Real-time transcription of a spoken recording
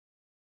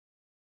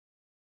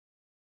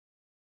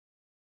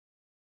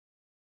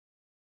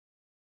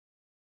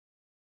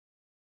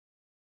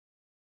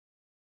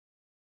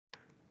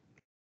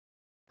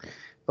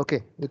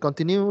Okay, we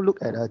continue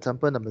look at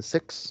example number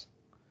 6,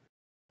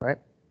 right?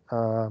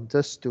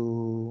 Just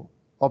to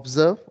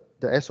observe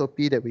the SOP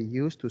that we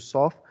use to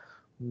solve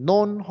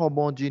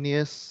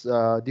non-homogeneous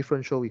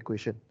differential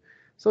equation.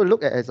 So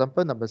look at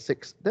example number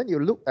 6. Then you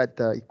look at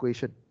the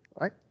equation,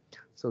 right?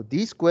 So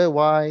d square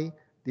y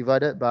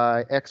divided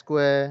by x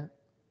square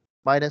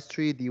minus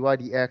 3 dy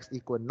dx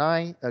equal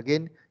 9.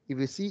 Again, if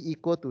you see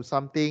equal to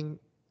something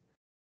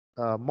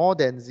more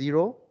than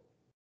 0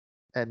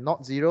 and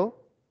not 0,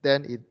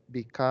 then it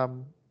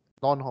become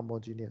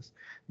non-homogeneous.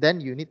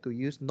 Then you need to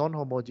use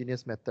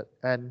non-homogeneous method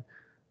and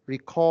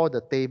recall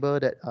the table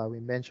that we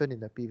mentioned in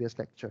the previous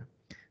lecture.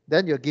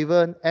 Then you're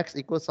given x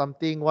equals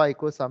something, y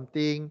equals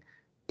something,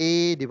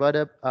 a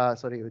divided,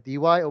 dy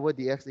over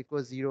dx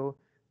equals 0.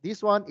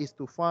 This one is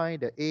to find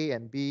the a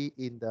and b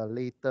in the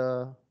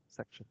later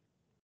section.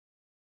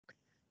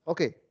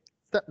 Okay,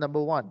 step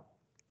number 1.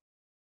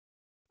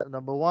 Step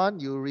number 1,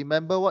 you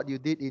remember what you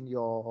did in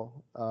your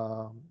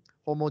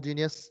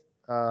homogeneous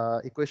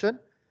equation.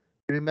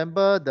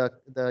 Remember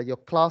your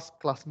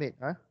classmate.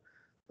 Huh?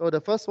 So the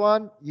first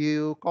one,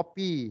 you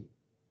copy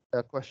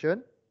the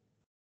question,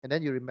 and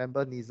then you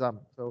remember Nizam.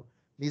 So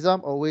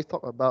Nizam always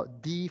talk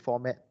about D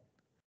format.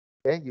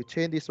 Okay, you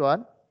change this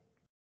one.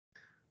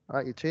 All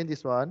right, you change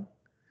this one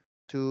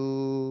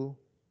to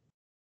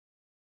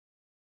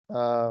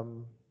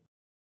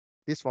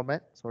this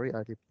format. Sorry,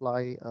 I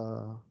reply.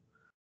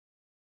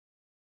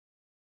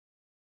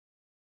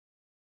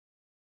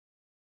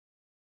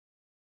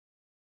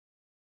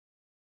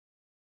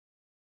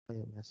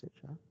 Your message.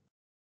 Huh?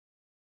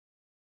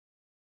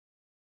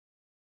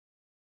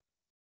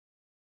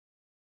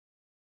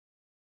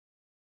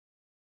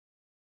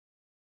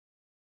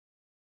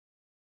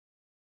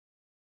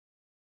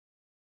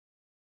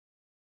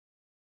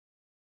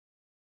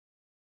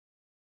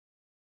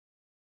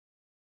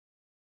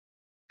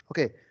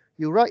 Okay,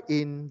 you write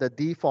in the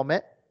D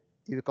format.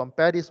 If you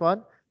compare this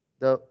one,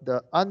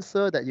 the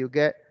answer that you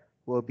get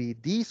will be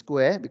D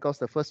square, because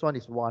the first one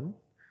is 1.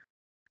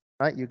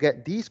 Right? You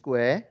get D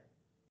square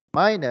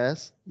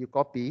minus, you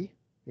copy,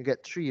 you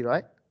get 3,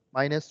 right?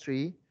 Minus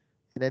 3.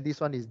 And then this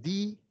one is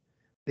D.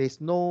 There's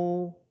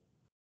no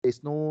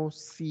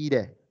C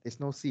there. There's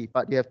no C,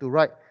 but you have to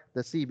write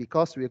the C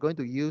because we're going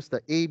to use the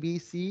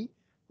ABC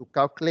to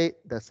calculate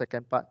the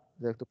second part.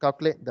 We have to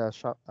calculate the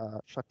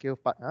Shakil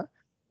part. I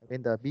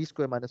mean the B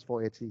square minus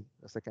 4AC,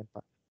 the second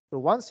part. So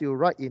once you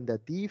write in the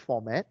D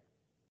format,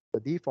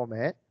 the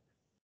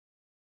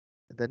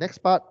next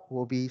part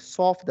will be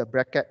solve the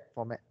bracket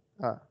format.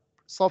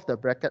 Solve the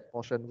bracket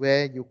portion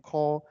where you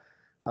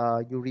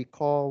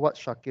recall what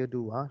Shakil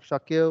do.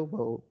 Shakil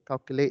will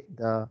calculate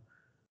the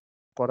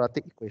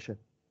quadratic equation.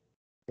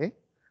 Okay,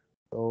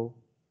 so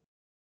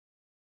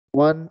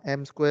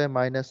 1m square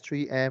minus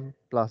 3m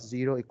plus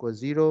 0 equals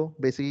 0.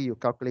 Basically, you're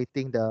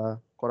calculating the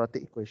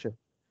quadratic equation.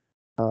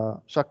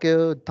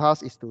 Shakil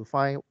task is to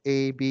find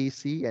a, b,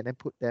 c, and then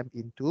put them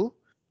into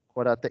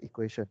quadratic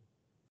equation.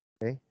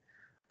 Okay.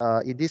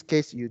 In this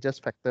case, you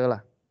just factor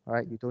lah. All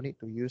right, you don't need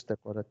to use the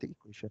quadratic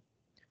equation.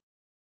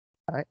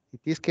 All right. In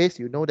this case,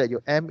 you know that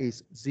your m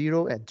is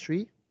 0 and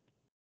 3.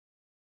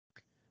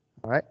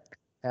 All right.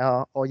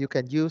 Or you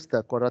can use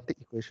the quadratic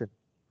equation.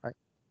 Right.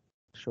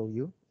 Show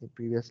you in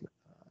previous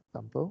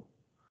example.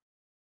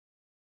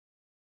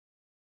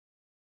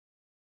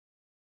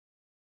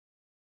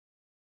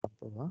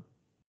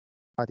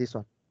 This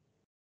one.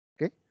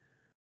 Okay.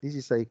 This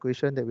is the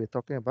equation that we're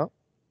talking about.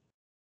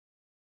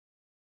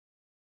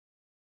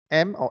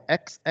 M or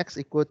x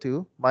equal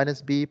to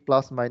minus b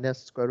plus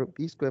minus square root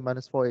b square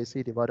minus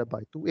 4ac divided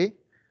by 2a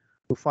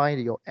to find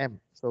your m.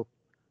 So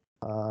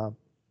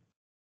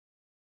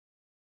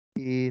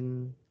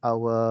in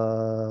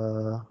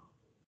our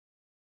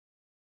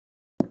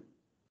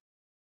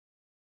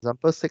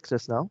example 6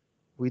 just now,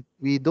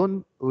 we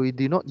do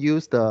not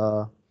use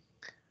the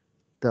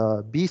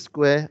b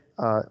square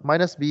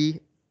minus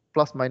b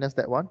plus minus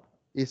that one.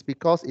 It's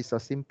because it's a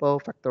simple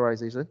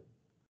factorization.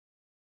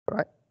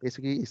 Right?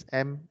 Basically it's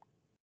m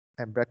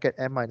and bracket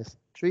m minus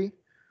 3.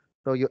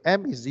 So your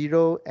m is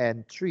 0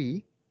 and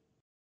 3.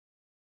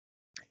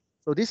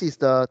 So this is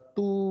the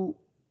two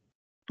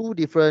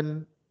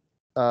different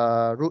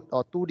root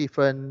or two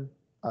different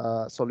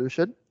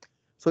solution.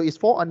 So it's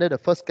fall under the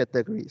first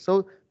category.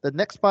 So the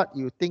next part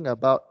you think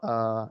about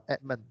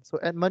Edmund. So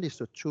Edmund is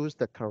to choose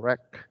the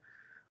correct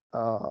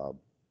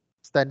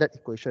standard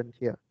equation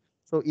here.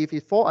 So if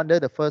it fall under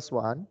the first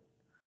one,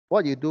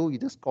 what you do, you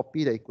just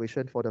copy the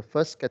equation for the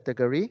first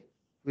category,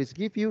 which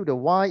give you the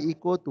y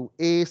equal to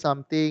a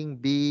something,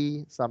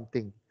 b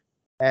something.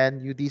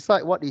 And you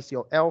decide what is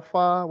your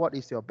alpha, what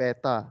is your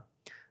beta.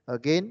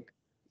 Again,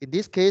 in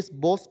this case,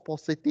 both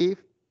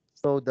positive.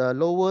 So the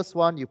lowest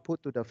one you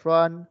put to the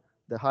front,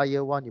 the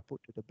higher one you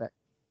put to the back.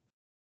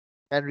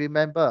 And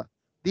remember,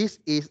 this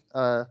is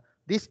a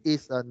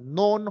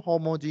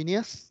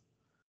non-homogeneous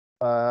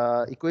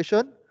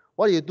equation.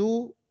 What you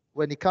do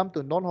when it comes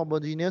to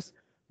non-homogeneous,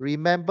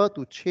 remember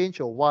to change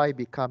your y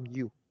become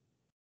u.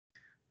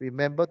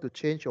 Remember to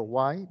change your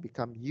y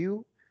become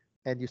u,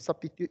 and you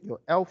substitute your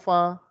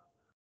alpha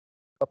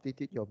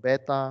substitute your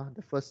beta,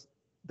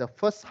 the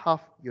first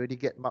half you already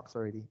get marks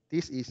already.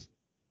 This is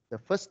the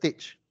first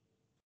stage,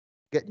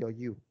 get your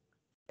U.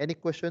 Any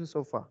questions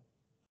so far?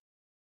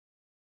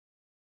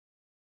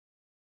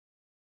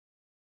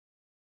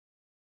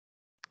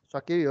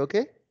 Shakir, you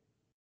okay?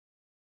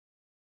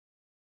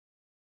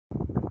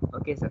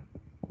 Okay, sir.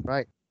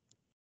 Right.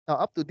 Now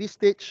up to this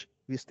stage,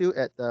 we still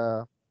at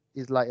the,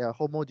 is like a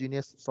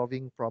homogeneous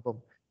solving problem.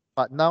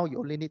 But now you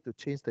only need to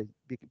change the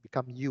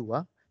become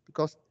U,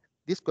 because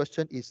this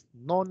question is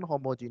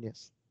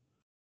non-homogeneous.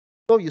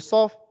 So you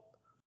solve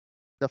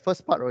the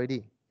first part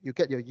already. You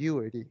get your U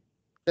already.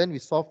 Then we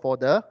solve for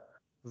the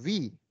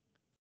V.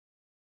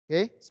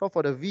 Okay, solve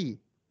for the V.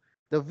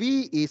 The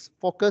V is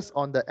focused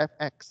on the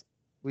Fx,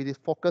 which is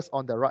focused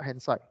on the right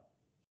hand side.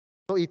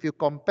 So if you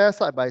compare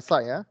side by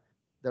side,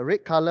 the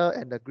red color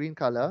and the green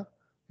color,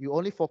 you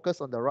only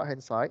focus on the right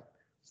hand side.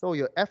 So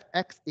your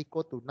Fx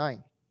equal to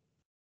 9.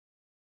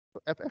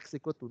 So Fx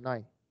equal to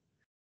 9.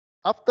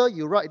 After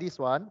you write this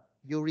one,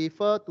 you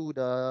refer to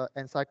the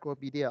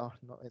encyclopedia, or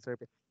not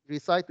encyclopedia,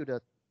 recite to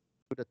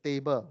the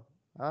table.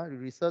 You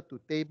refer to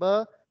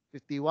table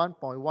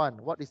 51.1.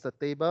 What is the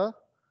table?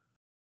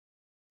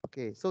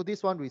 Okay, so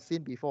this one we've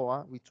seen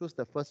before. We choose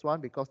the first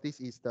one because this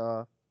is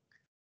the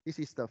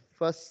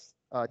first,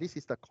 this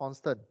is the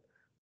constant.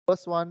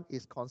 First one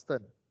is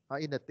constant.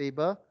 In the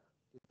table,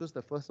 you choose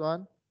the first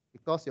one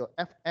because your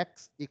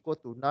Fx equal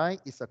to 9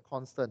 is a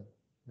constant.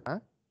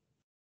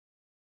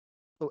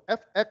 So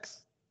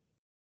Fx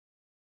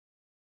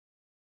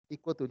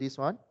equal to this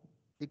one,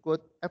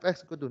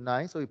 Fx equal to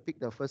 9, so you pick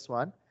the first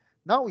one.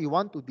 Now we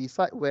want to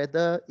decide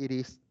whether it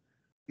is,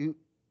 you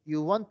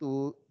want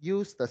to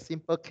use the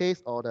simple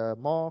case or the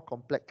more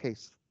complex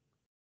case.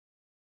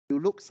 You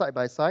look side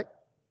by side,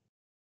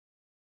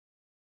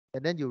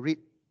 and then you read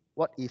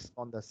what is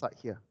on the side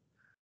here.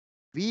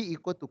 V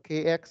equal to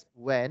Kx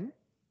when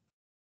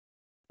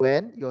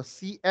your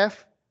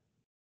Cf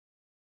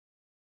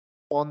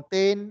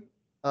contain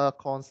a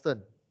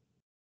constant.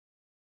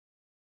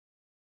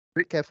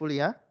 Read carefully.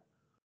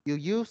 You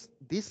use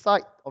this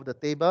side of the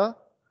table,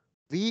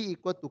 V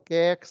equal to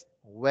Kx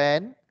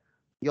when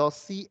your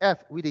Cf,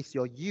 which is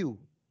your U,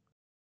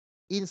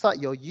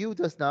 inside your U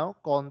just now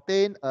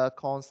contain a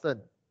constant.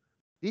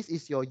 This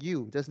is your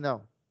U just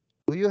now.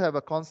 Do you have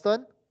a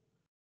constant?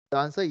 The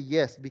answer is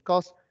yes,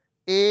 because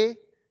e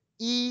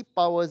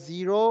power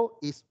 0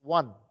 is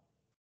 1.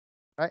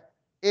 Right?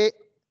 The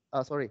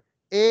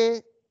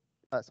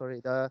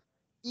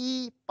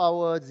e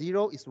power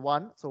 0 is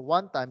 1, so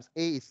 1 times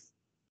a is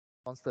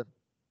constant.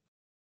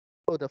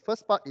 So the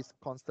first part is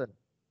constant.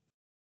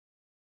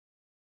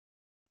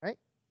 Right?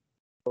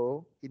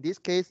 So in this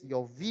case,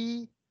 your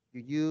V,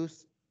 you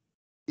use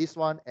this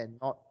one and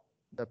not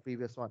the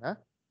previous one.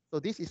 So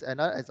this is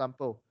another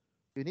example.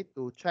 You need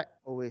to check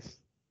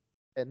always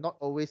and not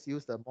always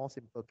use the more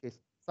simple case.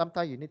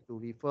 Sometimes you need to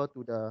refer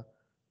to the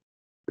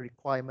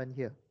requirement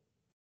here.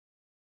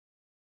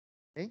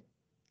 Okay.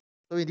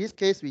 So in this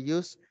case, we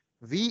use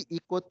V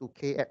equal to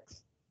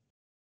Kx.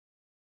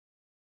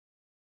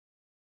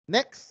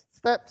 Next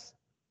steps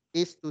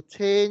is to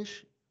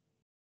change.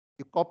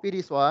 You copy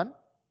this one.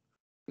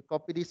 You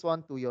copy this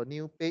one to your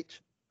new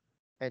page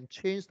and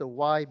change the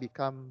Y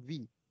become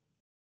V.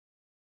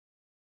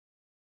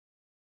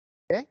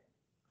 Okay.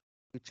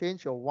 You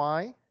change your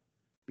Y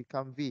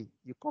become V.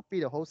 You copy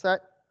the whole set,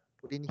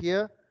 put in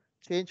here,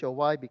 change your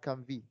Y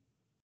become V.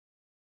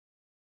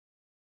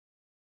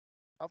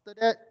 After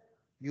that,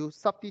 you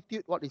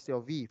substitute what is your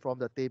V from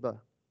the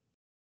table.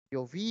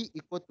 Your V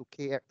equal to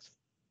Kx.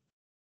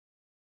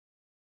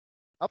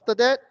 After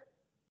that,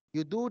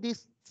 you do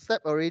this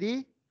step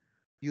already,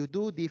 you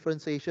do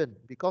differentiation.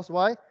 Because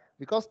why?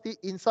 Because the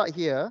inside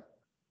here,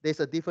 there's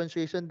a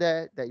differentiation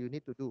there that you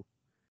need to do.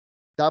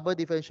 Double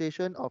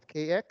differentiation of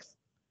Kx,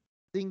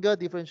 single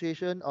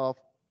differentiation of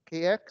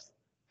Kx,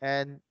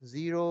 and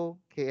 0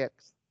 Kx.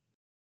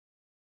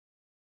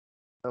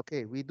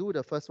 Okay, we do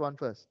the first one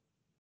first.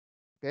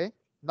 Okay,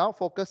 now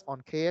focus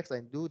on Kx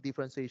and do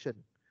differentiation.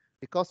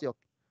 Because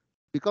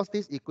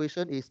this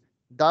equation is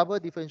double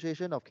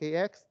differentiation of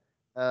Kx,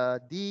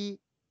 d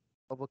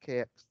over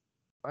Kx,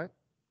 right?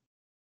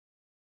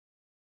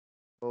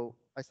 So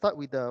I start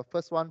with the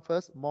first one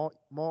first, more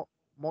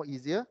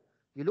easier.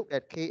 You look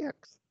at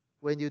Kx.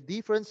 When you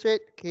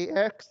differentiate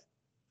Kx,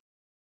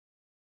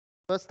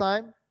 first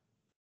time,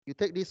 you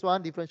take this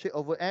one, differentiate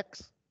over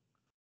x,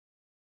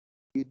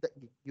 you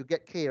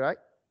get K, right?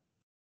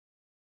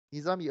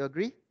 Nizam, you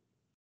agree?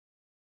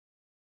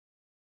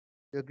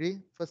 You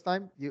agree? First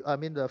time,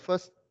 the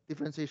first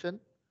differentiation,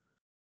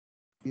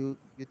 you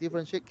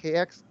differentiate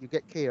Kx, you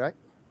get K, right?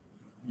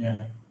 Yeah.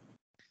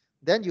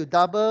 Then you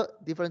double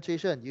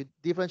differentiation. You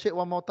differentiate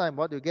one more time.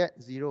 What do you get?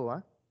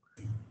 0.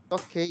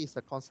 Because K is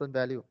a constant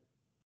value.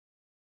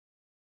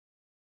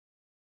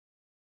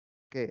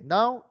 Okay,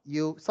 now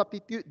you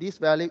substitute this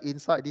value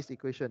inside this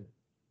equation.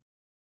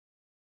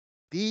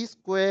 D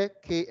square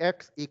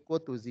Kx equal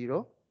to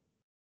 0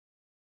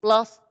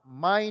 plus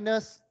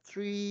minus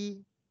 3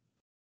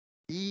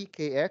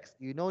 dkx.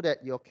 You know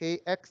that your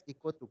Kx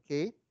equal to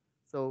K.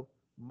 So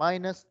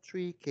minus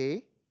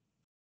 3k.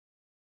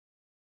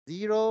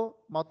 0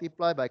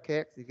 multiplied by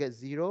kx, you get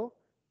 0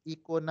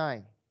 equal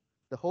 9.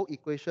 The whole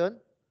equation,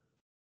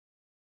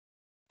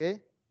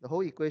 okay, the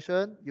whole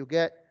equation, you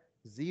get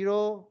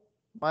 0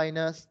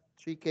 minus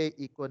 3k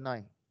equal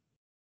 9.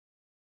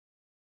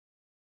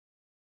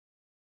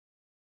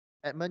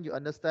 Edmund, you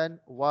understand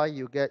why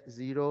you get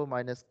 0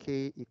 minus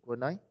k equal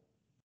 9?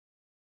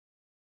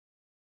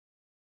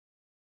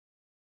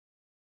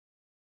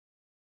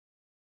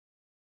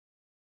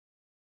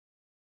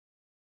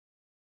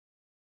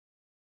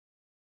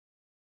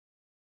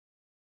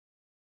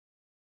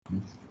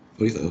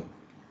 Sorry, sir.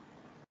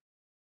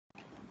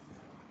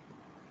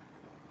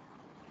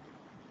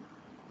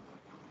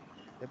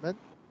 Edmund,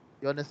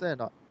 you understand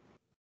or not?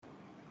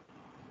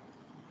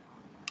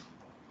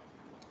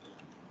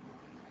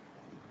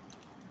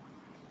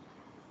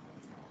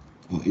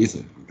 Oh, yes,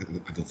 sir. I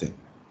understand.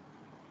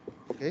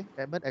 Okay,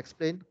 Edmund,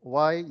 explain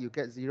why you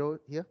get 0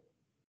 here.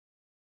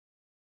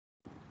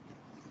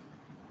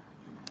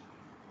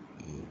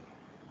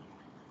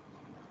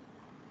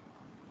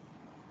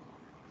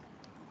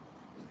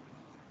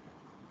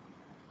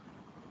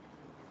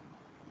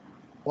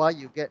 Why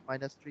you get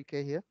minus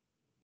 3k here?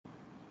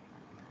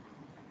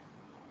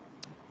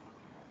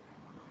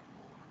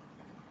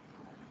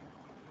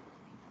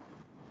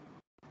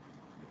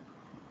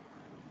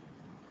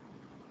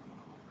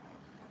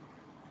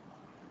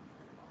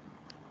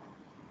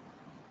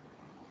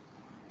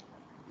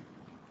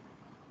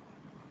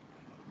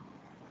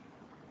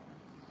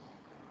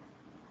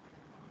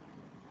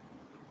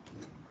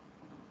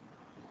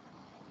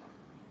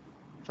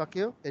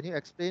 Shakil, can you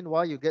explain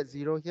why you get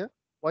 0 here?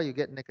 Why you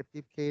get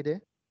negative k there?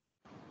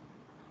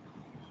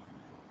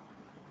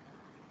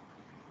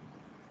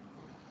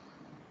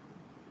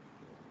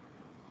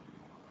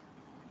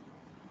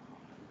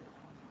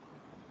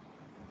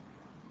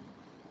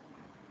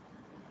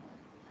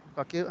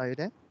 Shakil, are you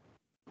there?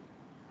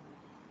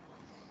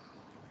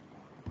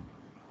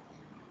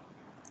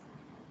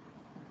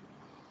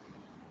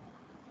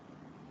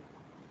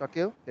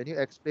 Shakil, can you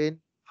explain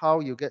how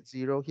you get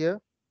 0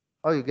 here?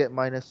 How you get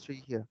minus 3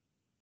 here?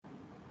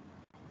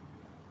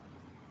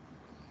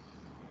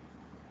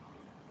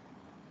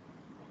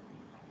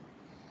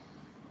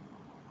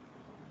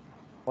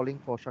 Calling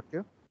for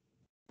Shakil.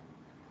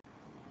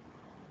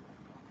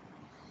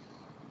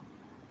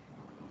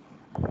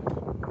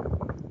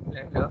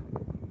 Hello.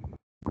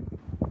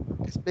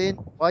 Explain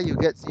why you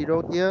get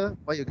 0 here,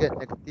 why you get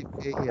negative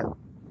k here,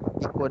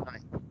 equal 9.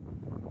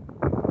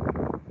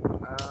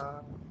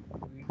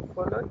 We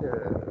follow the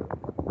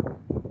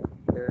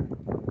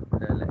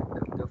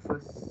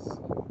first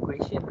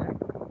equation, right?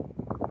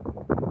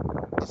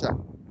 This one.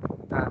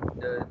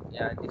 The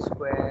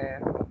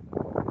square, a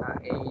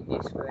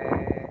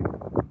square,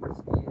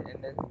 and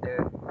then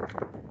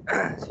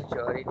since you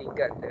already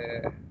got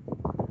the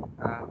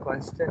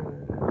constant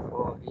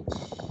for each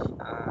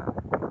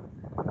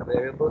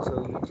variable,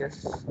 so you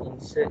just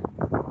insert,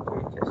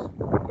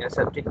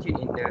 substitute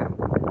in the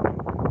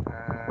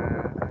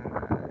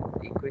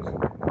equation.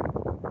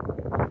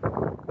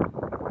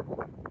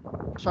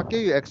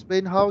 Shakil, you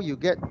explain how you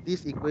get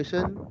this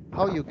equation,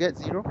 how you get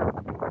 0.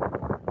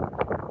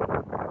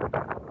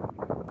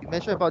 You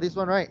mentioned about this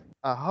one, right?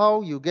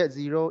 How you get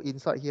 0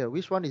 inside here.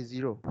 Which one is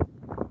 0?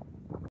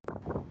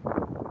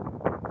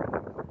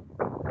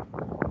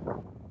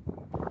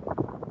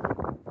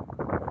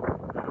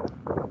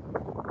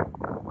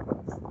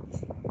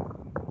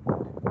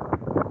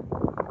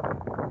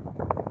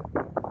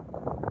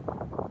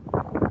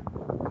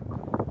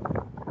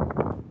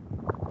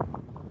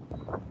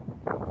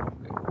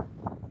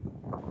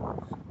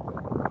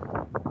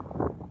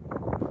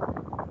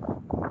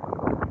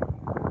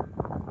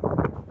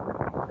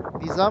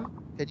 Nizam,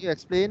 can you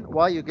explain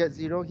why you get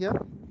 0 here?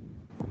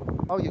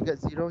 How you get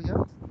 0 here?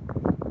 0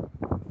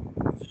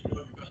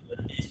 because the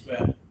d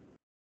square.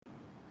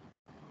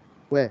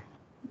 Where?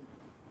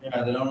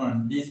 Yeah, the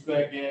one d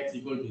square kx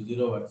equal to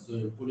 0. What? So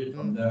you put it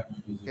from there to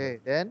 0. Okay,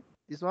 then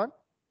this one.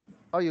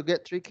 How you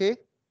get 3k?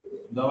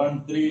 The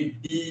one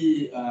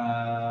 3d,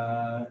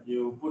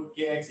 you put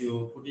kx,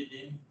 you put it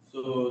in.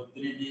 So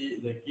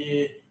 3d, the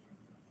k,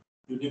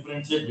 you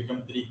differentiate,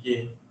 become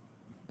 3k.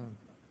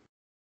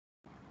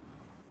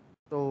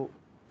 So,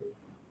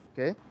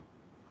 okay.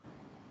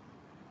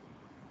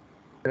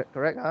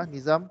 Correct,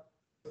 Nizam?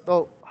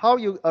 So how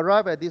you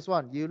arrive at this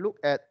one? You look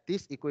at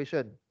this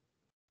equation.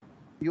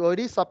 You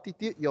already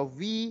substitute your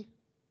v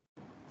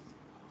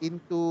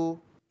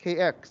into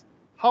kx.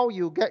 How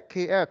you get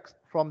kx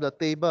from the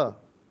table?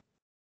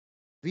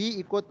 V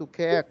equal to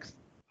kx.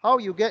 How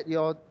you get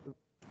your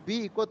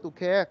v equal to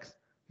kx?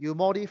 You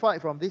modify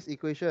from this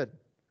equation.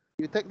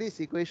 You take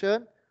this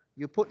equation,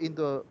 you put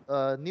into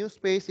a new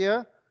space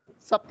here,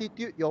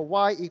 substitute your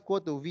y equal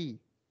to v.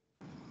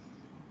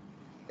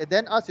 And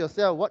then ask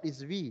yourself, what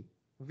is v?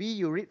 V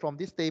you read from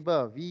this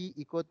table, v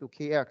equal to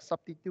kx,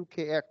 substitute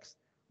kx.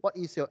 What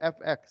is your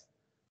fx?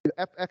 Your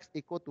fx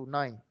equal to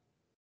 9.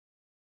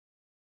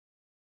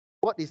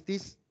 What is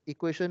this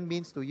equation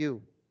means to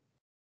you?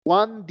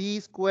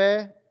 1d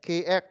square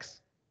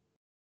kx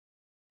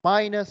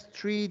minus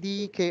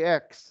 3d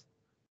kx,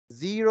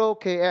 0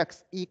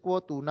 kx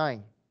equal to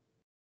 9.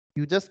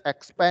 You just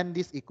expand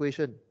this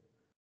equation.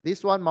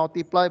 This one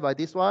multiplied by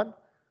this one,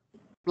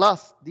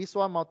 plus this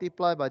one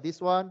multiplied by this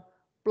one,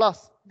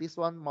 plus this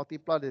one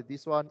multiplied by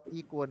this one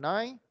equal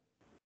 9.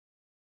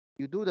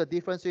 You do the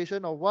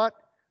differentiation of what?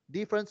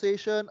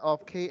 Differentiation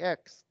of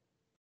kx.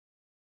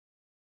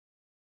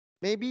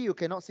 Maybe you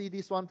cannot see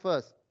this one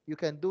first. You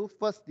can do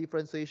first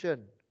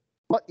differentiation.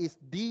 What is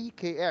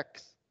dkx?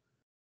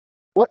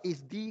 What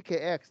is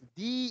dkx?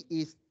 D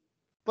is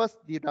first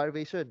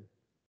derivation.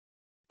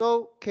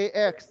 So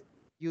kx,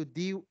 you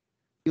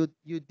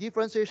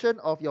differentiation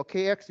of your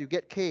kx, you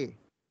get k.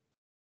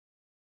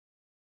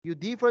 You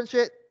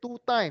differentiate 2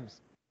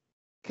 times.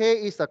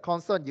 K is a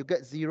constant, you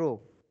get 0.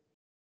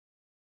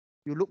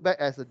 You look back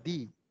as a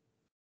d.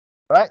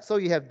 Right? So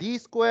you have d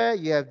squared,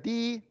 you have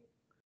d.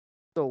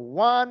 So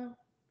 1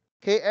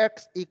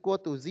 kx equal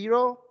to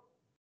 0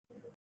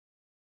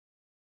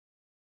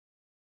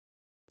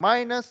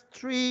 minus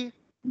 3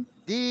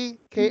 d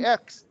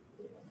kx.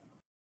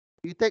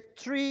 You take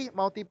 3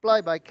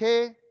 multiplied by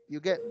k, you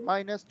get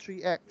minus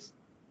 3x.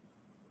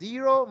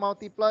 0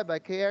 multiplied by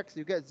kx,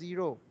 you get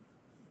 0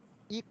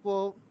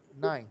 equal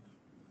 9.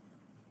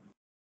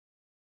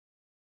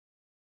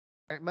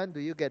 Edmund, do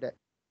you get that?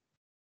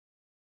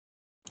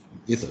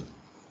 Yes, sir.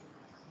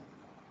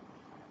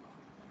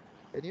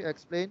 Can you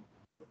explain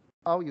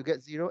how you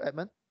get 0,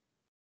 Edmund?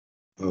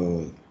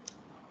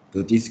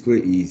 The d square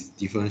is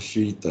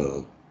differentiate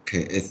the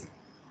kx.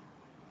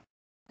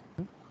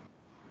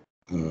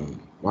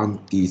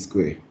 1d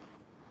square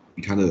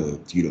become the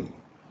 0.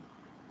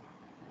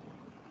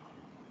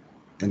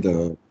 And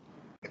the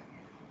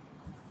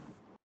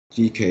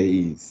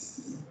gk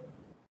is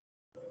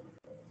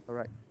All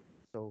right.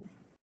 So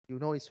you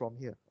know it's from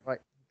here, right?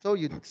 So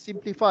you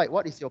simplify.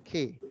 What is your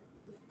k?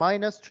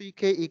 Minus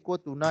 3k equal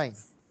to 9.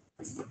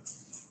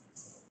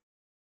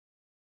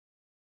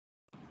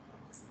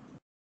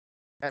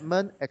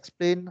 Edmund,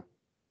 explain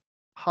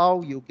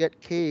how you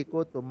get k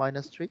equal to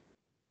minus 3.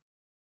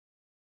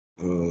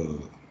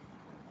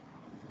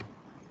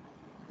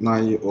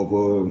 9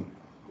 over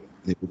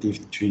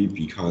negative 3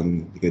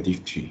 become negative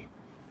 3.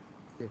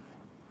 Okay.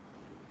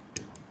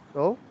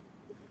 So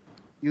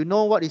you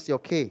know what is your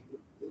k.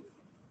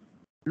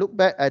 Look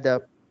back at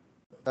the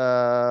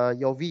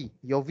your v.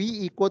 Your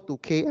v equal to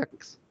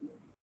kx.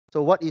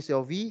 So what is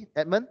your v,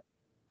 Edmund?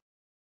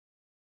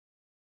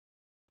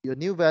 Your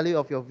new value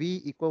of your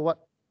v equal what?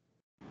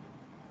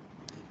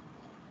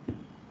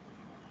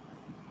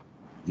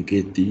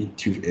 Negative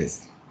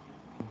s.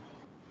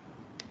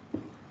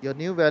 Your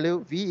new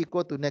value v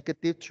equal to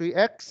negative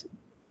 3x.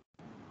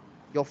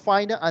 Your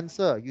final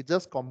answer, you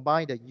just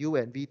combine the u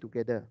and v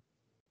together.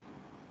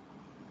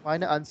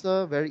 Final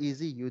answer, very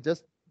easy. You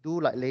just do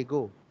like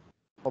Lego.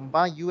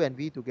 Combine u and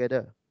v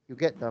together. You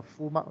get the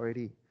full mark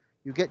already.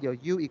 You get your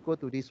u equal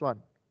to this one.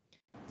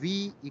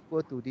 V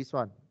equal to this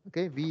one.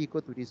 Okay, v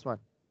equal to this one.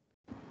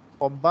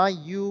 Combine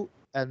u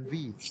and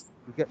v.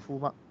 You get full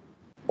mark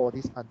for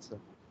this answer.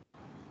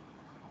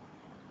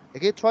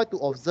 Okay, try to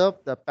observe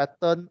the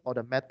pattern or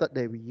the method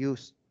that we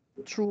use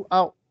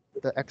throughout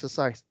the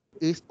exercise.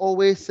 It's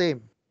always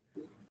same.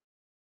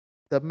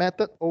 The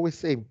method always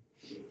same.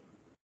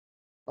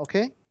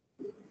 Okay.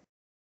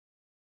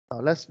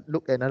 Now let's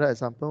look at another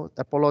example.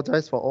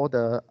 Apologize for all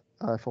the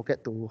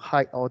forget to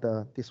hide all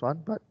the this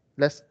one, but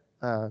let's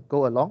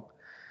go along.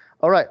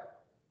 All right.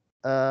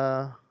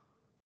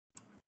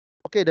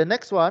 Okay, the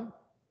next one.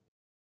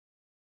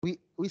 We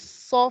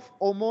solved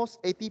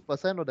almost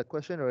 80% of the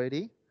question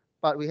already,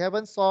 but we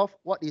haven't solved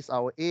what is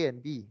our a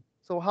and b.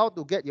 So how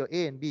to get your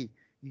a and b?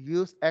 You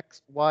use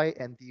x, y,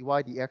 and dy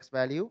dx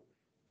value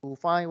to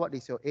find what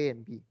is your a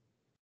and b.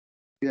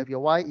 You have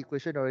your y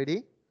equation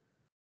already.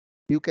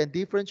 You can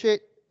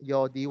differentiate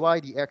your dy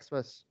dx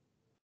first.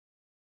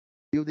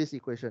 Build this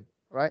equation,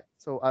 right?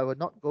 So I will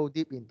not go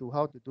deep into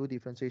how to do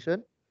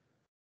differentiation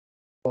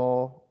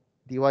for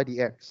dy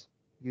dx.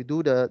 You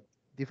do the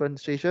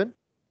differentiation,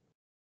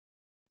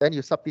 then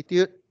you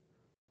substitute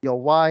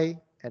your y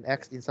and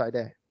x inside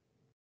there.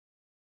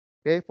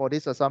 Okay, for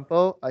this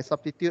example, I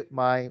substitute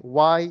my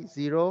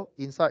y0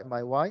 inside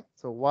my y.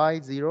 So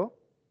y0,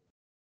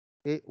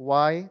 okay,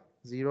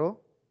 y0,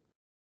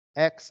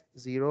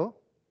 x0,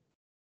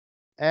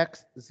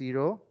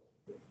 x0.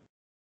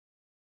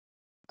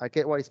 I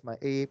get what is my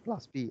a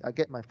plus b. I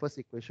get my first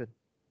equation.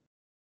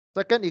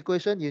 Second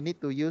equation, you need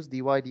to use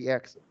dy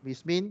dx,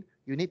 which means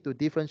you need to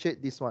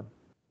differentiate this one.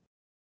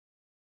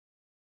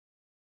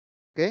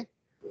 Okay,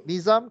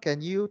 Nizam,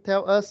 can you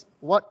tell us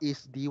what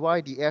is dy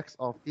dx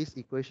of this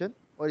equation?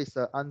 What is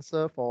the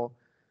answer for,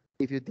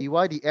 if you dy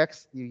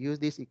dx, you use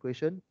this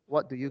equation,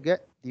 what do you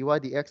get? Dy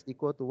dx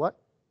equal to what?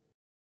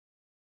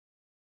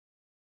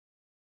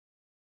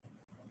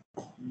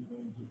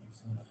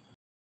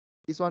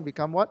 This one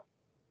become what?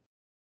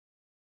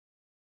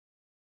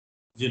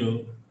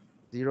 0.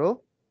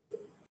 0.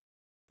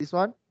 This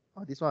one?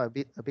 Oh, this one a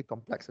bit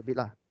complex a bit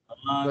lah.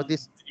 Because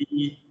this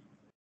 3.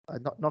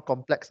 not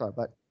complex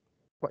but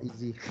quite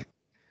easy.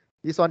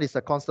 This one is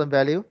a constant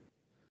value.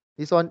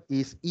 This one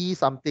is E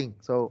something.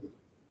 So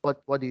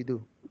what do you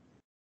do?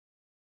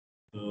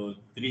 So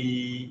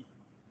 3E,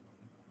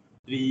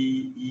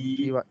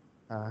 3 what?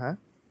 Uh-huh.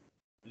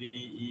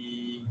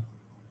 3E,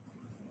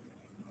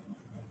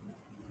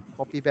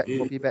 Copy back, eh,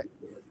 copy back.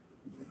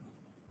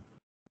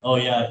 oh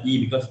yeah,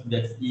 E because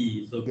that's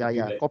E, so Yeah, copy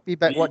yeah. back. Copy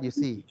back what you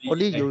see.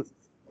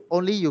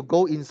 Only you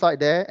go inside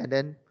there and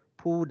then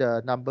pull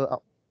the number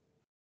out.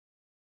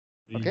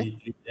 Okay?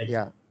 3X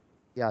Yeah.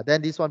 Yeah.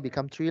 Then this one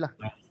become 3 lah.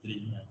 minus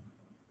 3.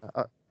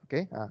 Yeah.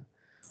 Okay.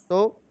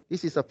 So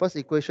this is the first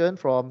equation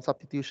from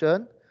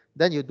substitution.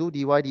 Then you do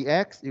dy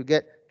dx, you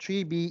get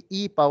 3b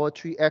e power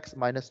 3x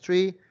minus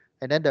 3.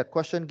 And then the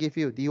question give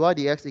you dy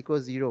dx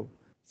equals 0.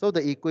 So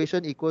the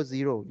equation equals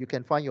 0. You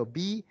can find your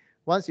b.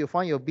 Once you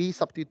find your b,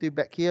 substitute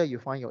back here, you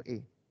find your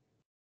a.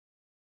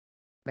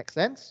 Make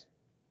sense?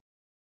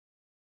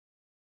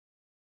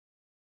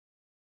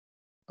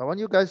 I want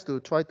you guys to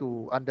try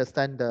to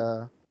understand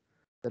the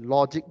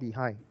logic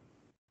behind.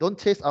 Don't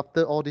chase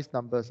after all these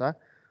numbers.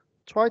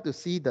 Try to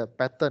see the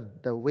pattern,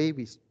 the way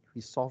we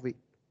solve it.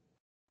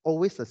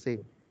 Always the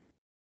same.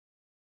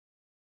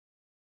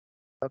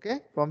 Okay,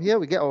 from here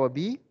we get our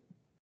b.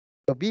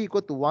 Your b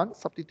equal to 1.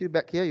 Substitute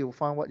back here, you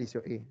find what is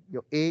your a.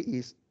 Your a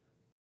is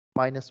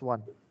minus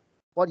 1.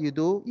 What you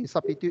do, you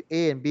substitute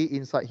a and b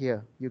inside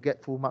here. You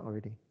get full mark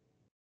already.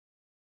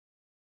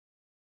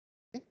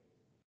 Okay?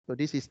 So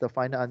this is the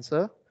final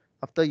answer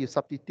after you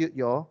substitute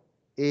your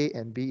a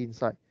and b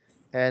inside.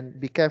 And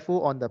be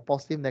careful on the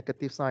positive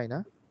negative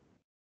sign.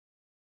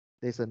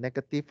 There's a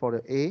negative for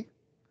the a.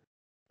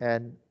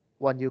 And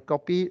when you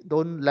copy,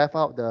 don't left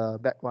out the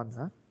back one.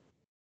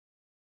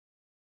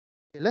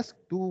 Okay, let's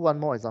do one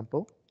more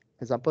example.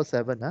 Example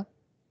 7.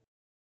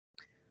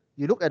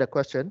 You look at the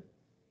question.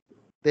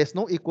 There's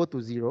no equal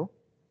to 0.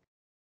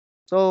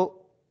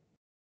 So,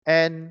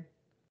 and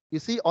you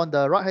see on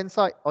the right hand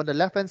side, on the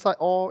left hand side,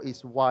 all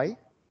is y.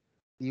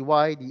 dy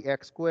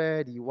dx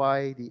square, dy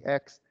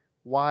dx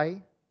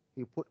y.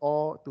 You put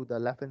all to the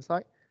left hand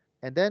side.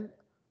 And then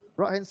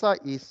right hand side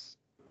is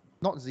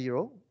not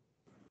 0.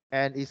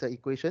 And it's an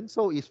equation.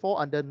 So it's fall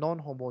under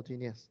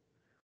non-homogeneous.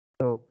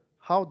 So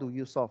how do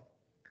you solve?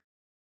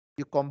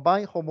 You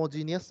combine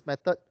homogeneous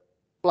method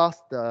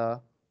plus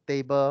the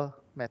table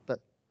method.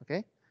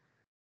 Okay.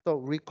 So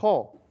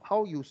recall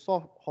how you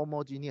solve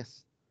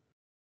homogeneous.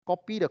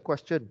 Copy the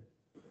question.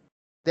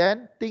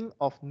 Then think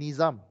of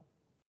Nizam.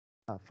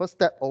 First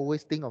step,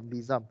 always think of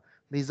Nizam.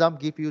 Nizam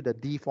give you the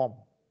D form.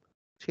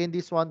 Change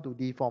this one to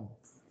D form.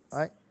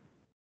 Right?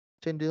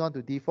 Change this one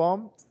to D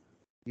form.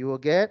 You will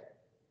get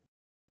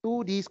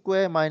 2d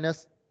square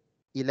minus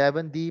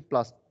 11d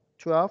plus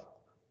 12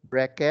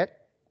 bracket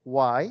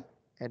y,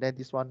 and then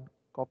this one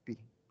copy.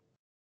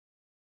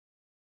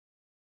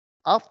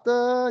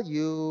 After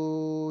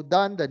you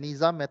done the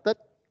Nizam method,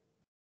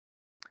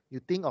 you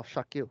think of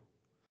Shakil.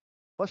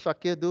 What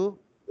Shakil do?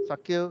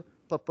 Shakil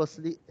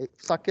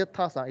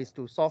task is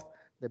to solve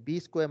the b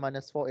square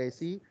minus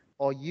 4ac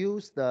or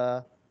use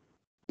the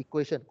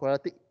equation,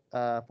 quadratic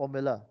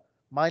formula,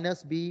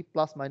 minus b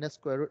plus minus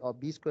square root of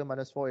b square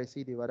minus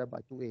 4ac divided by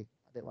 2a,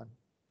 that one.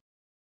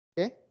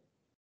 Okay?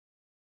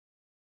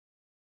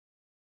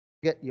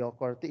 Get your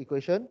quadratic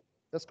equation,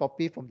 just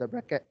copy from the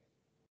bracket.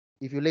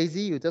 If you're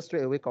lazy, you just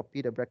straight away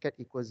copy the bracket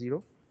equals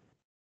 0.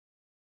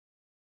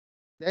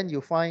 Then you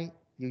find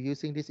you're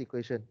using this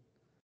equation.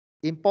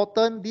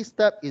 Important, this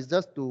step is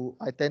just to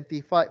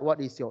identify what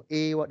is your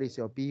A, what is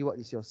your B, what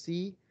is your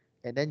C,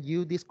 and then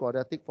use this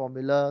quadratic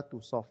formula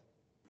to solve.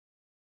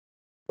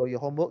 So your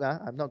homework,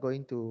 I'm not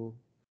going to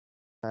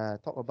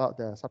talk about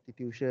the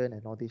substitution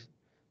and all this.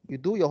 You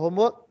do your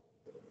homework,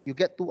 you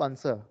get 2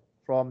 answers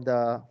from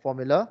the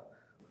formula,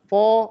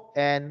 4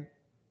 and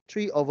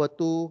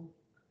 3/2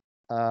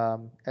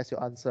 as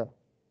your answer.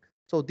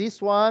 So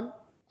this one,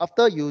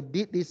 after you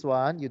did this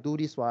one, you do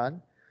this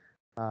one,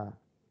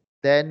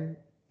 then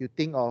you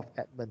think of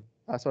Edmund.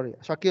 Sorry,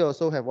 Shakir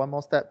also have one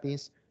more step,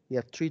 means you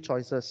have 3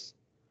 choices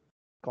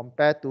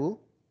compared to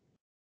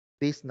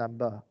this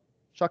number.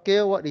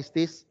 Shakir, what is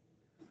this?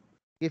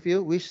 Give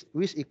you which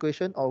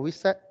equation or which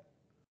set?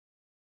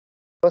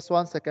 First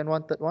one, second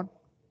one, third one.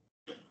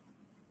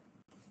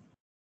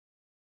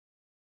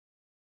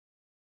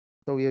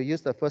 So we'll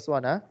use the first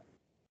one.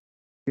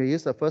 You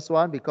use the first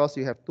one because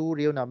you have 2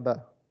 real number.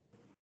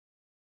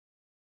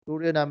 2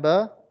 real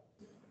number.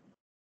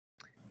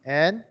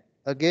 And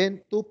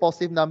again, 2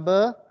 positive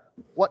number.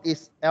 What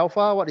is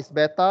alpha? What is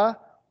beta?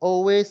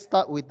 Always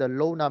start with the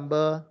low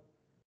number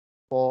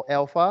for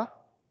alpha,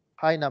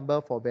 high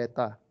number for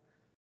beta.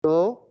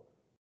 So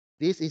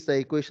this is the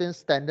equation,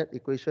 standard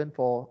equation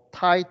for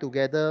tie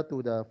together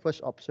to the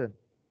first option.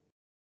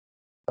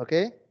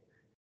 Okay.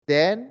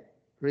 Then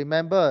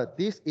remember,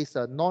 this is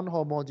a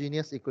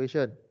non-homogeneous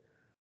equation.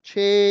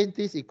 Change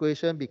this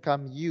equation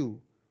become U.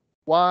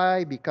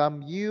 Y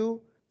become U.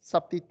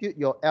 Substitute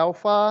your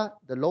alpha,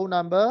 the low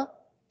number.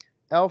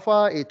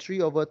 Alpha is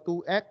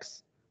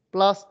 3/2x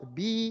plus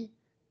B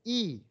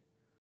E.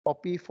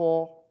 Copy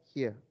 4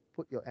 here.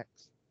 Put your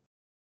x.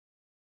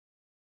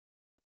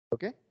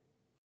 Okay.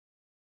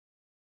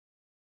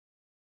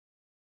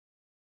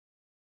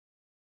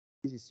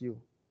 This is U.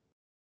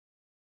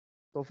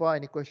 So far,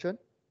 any question?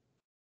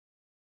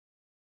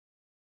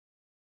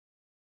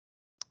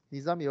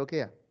 Nizam, you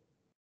okay?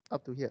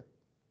 Up to here.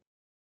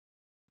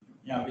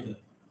 Yeah, okay, sir.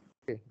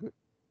 Okay, good.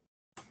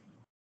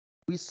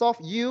 We solve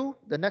U.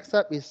 The next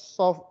step is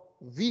solve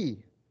V.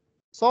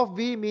 Solve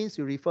V means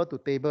you refer to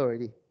table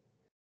already.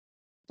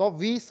 Solve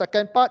V,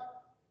 second part,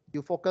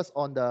 you focus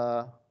on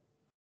the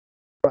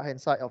right-hand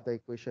side of the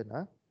equation.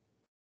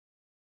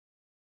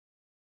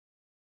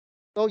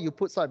 So you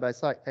put side by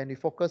side and you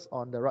focus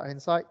on the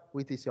right-hand side,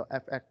 which is your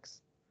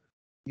fx.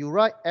 You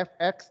write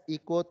fx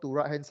equal to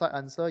right-hand side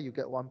answer, you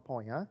get 1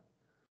 point.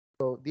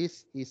 So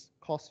this is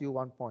cost you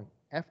 1 point.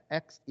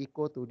 Fx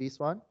equal to this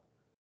one,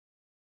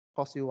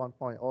 cost you 1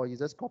 point. Or you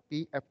just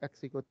copy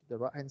fx equal to the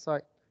right-hand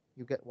side,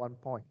 you get 1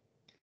 point.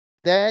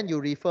 Then you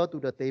refer to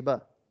the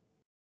table.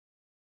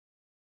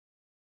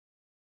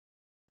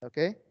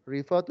 Okay,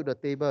 refer to the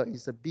table.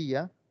 It's a B,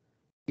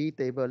 B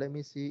table. Let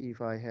me see if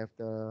I have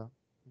the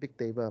big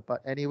table.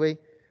 But anyway,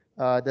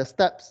 the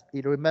steps,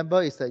 you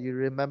remember is that you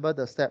remember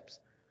the steps.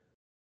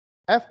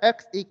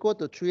 Fx equal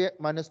to 3x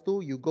minus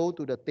 2, you go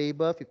to the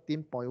table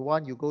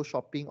 15.1, you go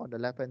shopping on the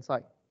left-hand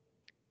side.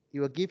 It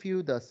will give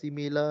you the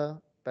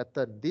similar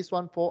pattern. This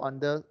one fall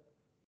under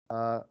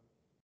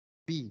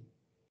B.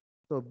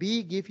 So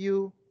B give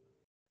you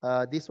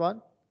this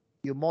one.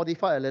 You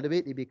modify a little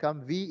bit, it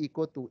becomes V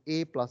equal to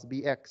A plus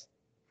BX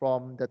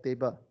from the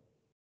table.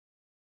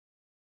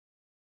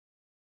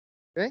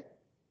 Okay?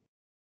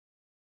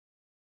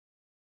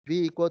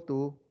 V equal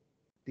to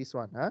this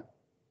one.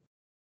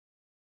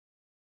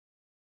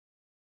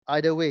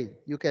 Either way,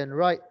 you can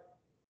write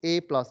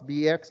A plus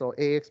BX or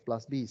AX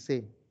plus B,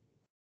 same.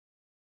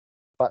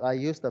 But I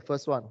use the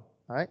first one.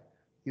 Right?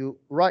 You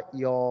write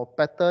your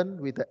pattern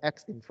with the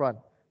X in front.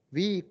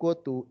 V equal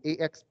to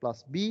AX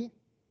plus B.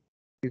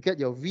 You get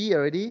your V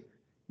already.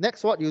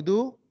 Next, what you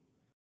do,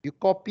 you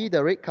copy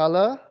the red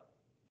color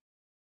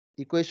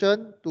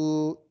equation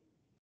to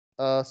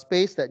a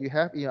space that you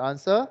have in your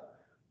answer.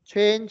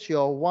 Change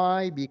your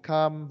Y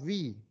become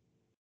V.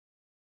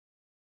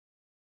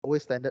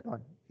 Always standard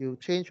one. You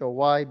change your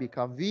Y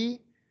become V.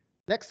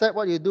 Next step,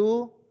 what you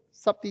do,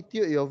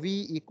 substitute your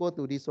V equal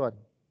to this one.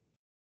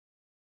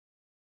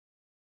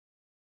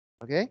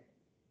 Okay?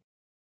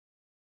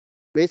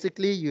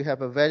 Basically, you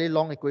have a very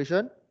long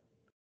equation.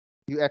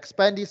 You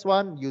expand this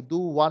one, you do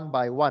one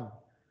by one.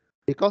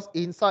 Because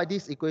inside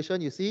this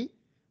equation, you see,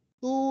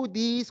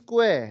 2d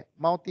squared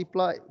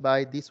multiplied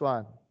by this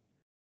one,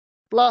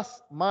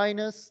 plus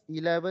minus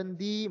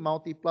 11d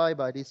multiplied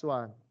by this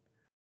one,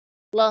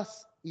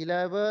 plus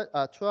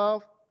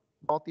 12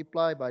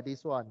 multiplied by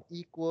this one,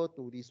 equal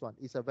to this one.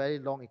 It's a very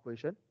long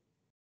equation.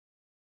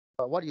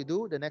 But what you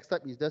do, the next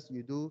step is just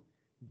you do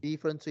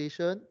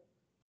differentiation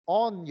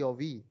on your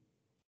V.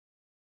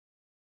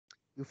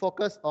 You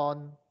focus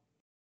on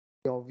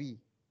your V.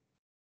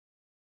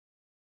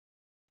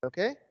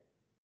 Okay?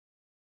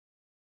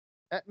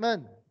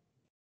 Edmund,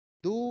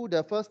 do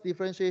the first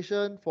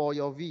differentiation for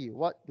your V.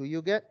 What do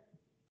you get?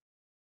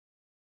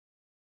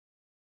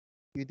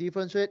 You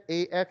differentiate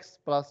AX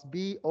plus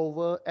B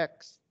over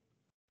X.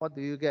 What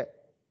do you get?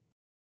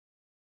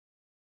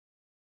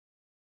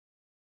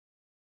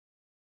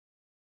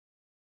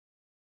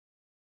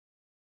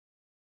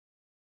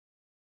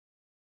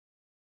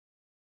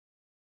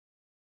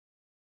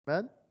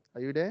 Man,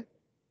 are you there?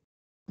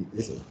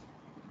 Yes, sir.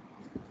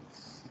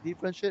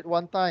 Differentiate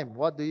one time.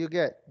 What do you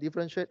get?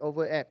 Differentiate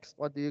over X.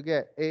 What do you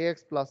get?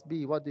 AX plus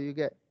B. What do you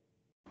get?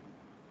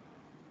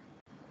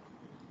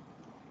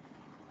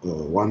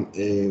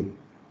 1A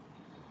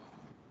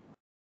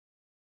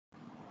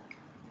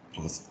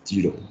plus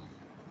 0.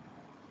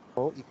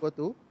 Oh, equal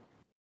to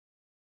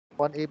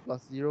 1A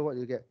plus 0. What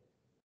do you get?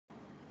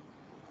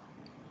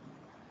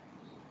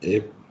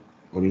 A,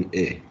 only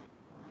A.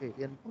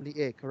 Okay,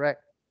 only A,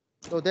 correct.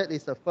 So that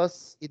is the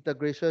first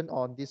integration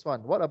on this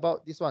one. What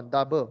about this one?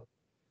 Double.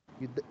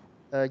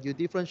 You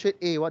differentiate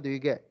A. What do you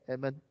get,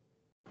 Edmund?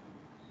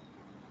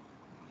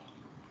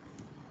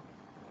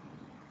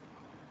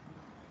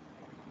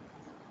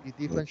 You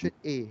differentiate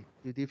A.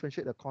 You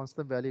differentiate the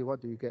constant value.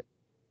 What do you get?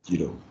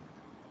 0.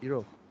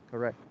 0.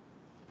 Correct.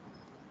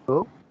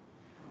 So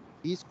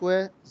D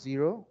square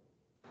 0.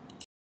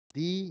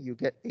 D you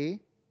get A.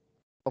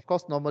 Of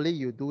course, normally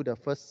you do the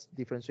first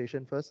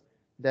differentiation first.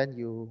 Then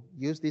you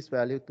use this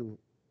value to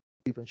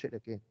differentiate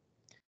again.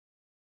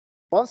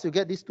 Once you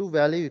get these two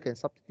values, you can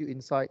substitute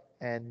inside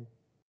and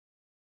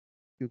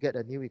you get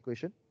a new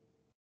equation.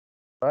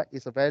 Right?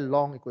 It's a very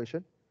long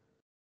equation.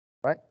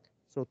 Right?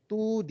 So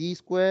 2d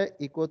squared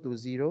equal to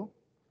 0.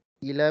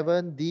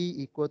 11d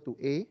equal to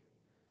A.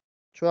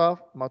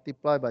 12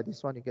 multiplied by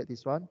this one, you get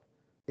this one.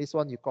 This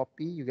one you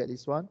copy, you get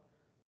this one.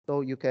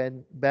 So you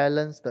can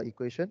balance the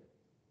equation.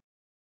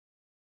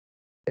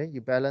 Okay,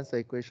 you balance the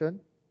equation.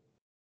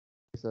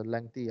 It's a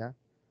lengthy,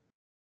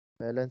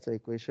 balance the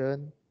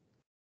equation.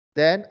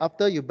 Then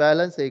after you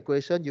balance the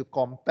equation, you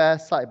compare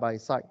side by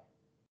side.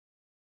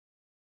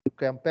 You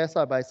compare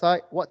side by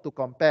side. What to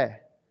compare?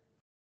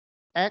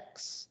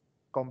 X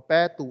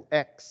compared to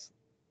X.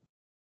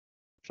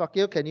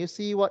 Shakil, can you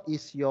see what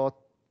is your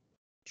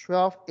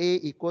 12a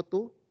equal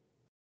to?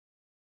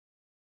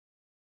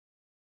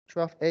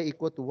 12a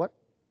equal to what?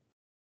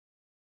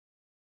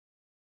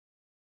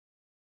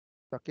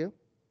 Shakil?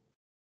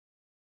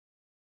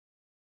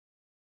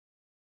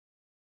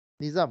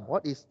 Nizam,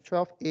 what is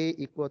 12a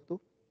equal to?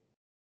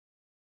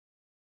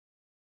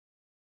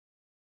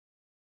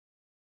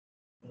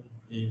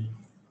 A,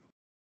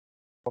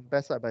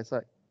 Compare side by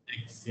side.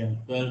 X, yeah,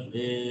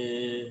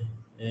 12A,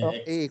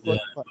 12a X equal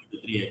to what? to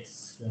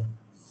 3X. Yeah.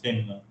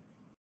 Same.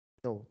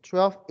 No,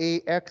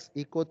 12ax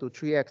equal to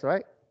 3x,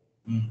 right?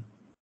 Mm.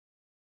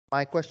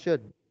 My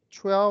question,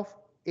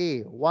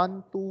 12a,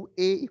 2a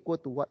equal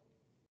to what?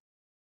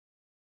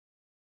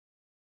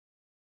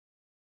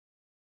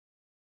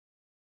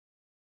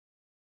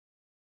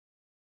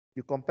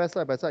 You compare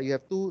side by side, you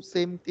have two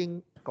same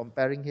thing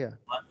comparing here.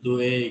 1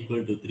 to A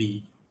equal to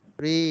 3.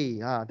 3,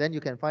 then you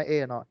can find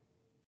a or not.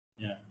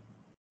 Yeah.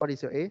 What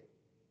is your a?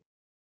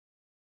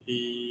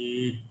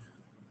 3,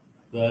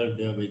 12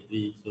 divided by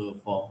 3, so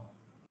 4.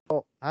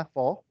 4,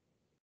 4?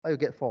 How you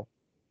get 4?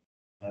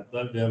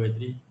 12 divided by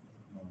 3.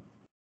 No.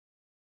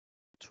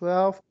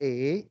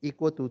 12a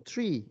equal to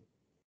 3.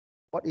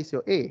 What is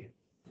your a?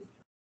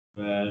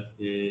 12A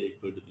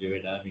equal to 3.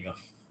 Wait, I'm having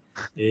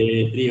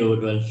A 3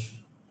 over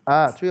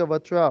 12. 3 over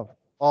 12.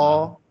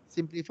 Or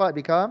simplified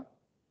become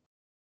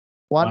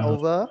 1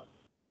 over?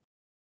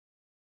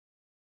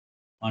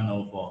 1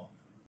 over 4.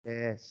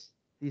 Yes,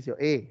 this is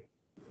your a.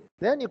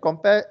 Then you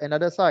compare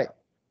another side.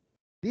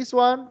 This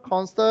one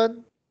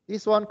constant,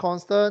 this one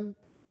constant,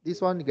 this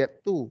one you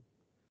get 2.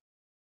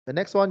 The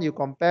next one you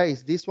compare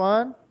is this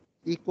one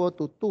equal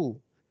to 2.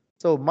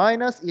 So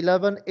minus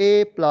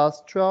 11a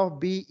plus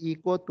 12b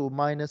equal to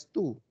minus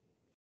 2.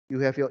 You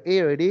have your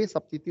a already,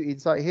 substitute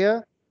inside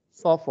here,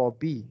 solve for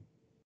b.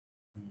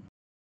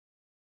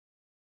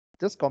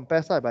 Just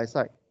compare side by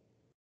side.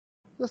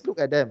 Just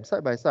look at them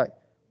side by side.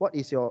 What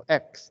is your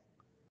x?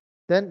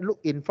 Then look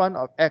in front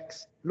of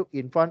x, look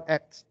in front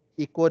x,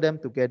 equal them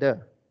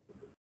together.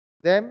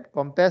 Then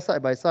compare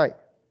side by side.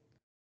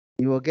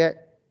 You will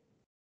get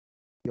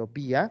your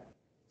b.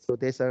 So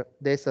there's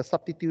a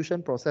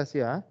substitution process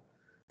here.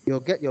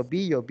 You'll get your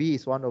b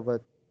is 1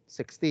 over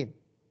 16.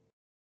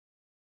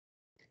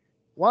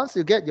 Once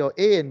you get your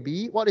a and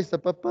b, what is the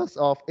purpose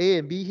of a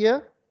and b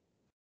here?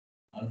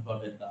 Alpha,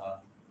 beta, R.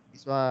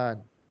 This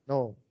one.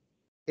 No.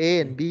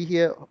 A and b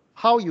here.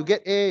 How you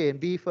get a and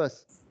b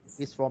first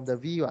is from the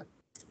v one.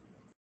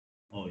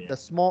 Oh, yeah. The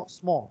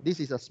small. This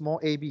is a small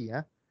ab.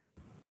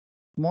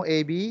 Small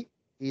ab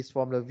is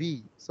from the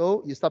v.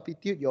 So you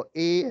substitute your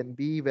a and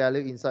b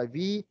value inside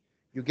v,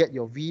 you get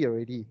your v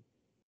already.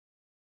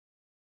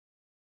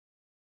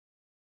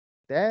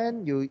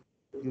 Then you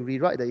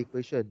rewrite the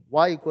equation.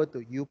 Y equal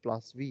to u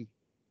plus v.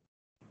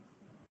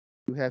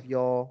 You have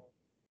your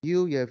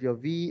u, you have your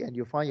v, and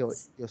you find your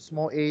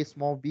small a,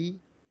 small b.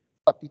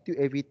 Substitute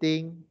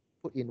everything,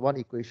 put in one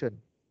equation.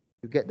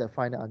 You get the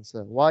final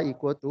answer. Y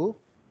equal to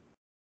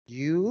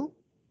u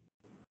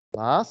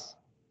plus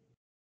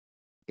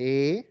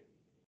a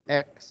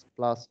x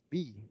plus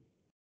b.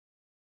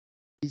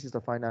 This is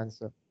the final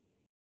answer.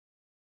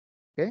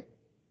 Okay,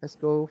 let's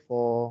go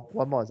for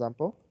one more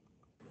example.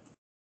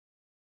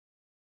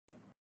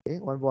 Okay,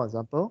 one more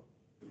example.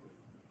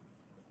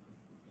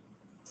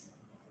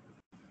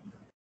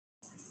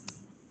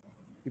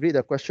 You read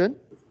the question.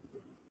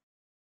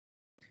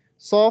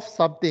 Solve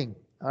something.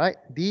 All right,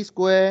 d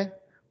square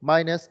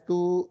minus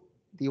 2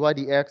 dy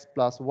dx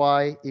plus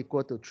y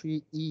equal to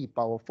 3e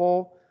power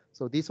 4.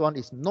 So this one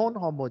is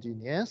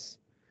non-homogeneous.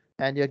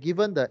 And you're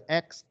given the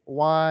x,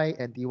 y,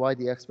 and dy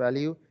dx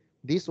value.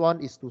 This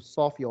one is to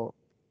solve your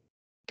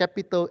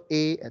capital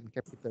A and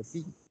capital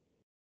B.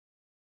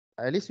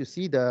 At least you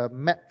see the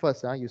map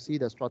first. You see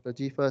the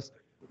strategy first.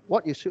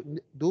 What you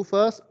should do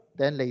first,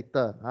 then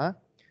later.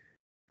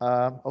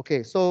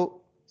 Okay,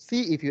 so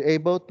see if you're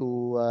able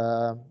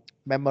to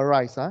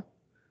memorize.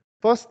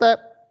 First step,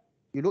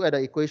 you look at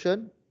the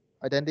equation,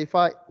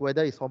 identify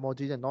whether it's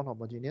homogeneous and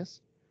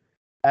non-homogeneous.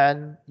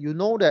 And you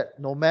know that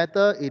no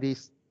matter it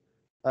is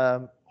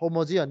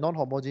homogeneous or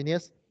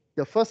non-homogeneous,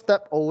 the first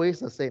step always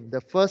the same. The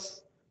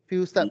first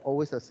few steps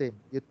always the same.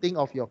 You think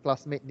of your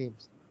classmate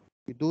names.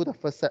 You do the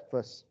first step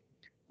first.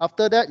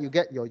 After that, you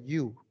get your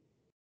U.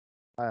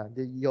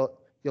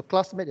 Your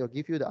classmate will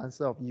give you the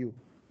answer of U.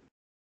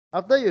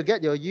 After you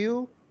get your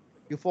U,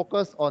 you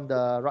focus on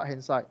the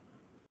right-hand side.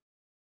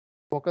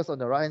 Focus on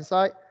the right-hand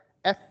side.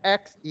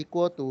 Fx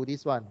equal to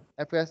this one.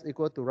 Fx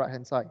equal to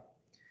right-hand side.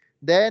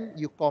 Then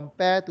you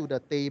compare to the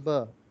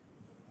table.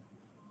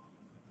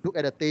 Look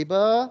at the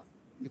table.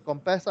 You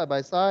compare side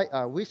by side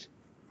which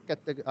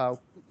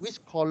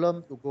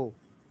column to go.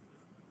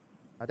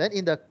 Then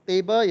in the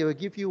table, it will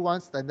give you one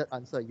standard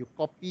answer. You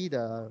copy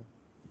the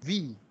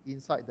V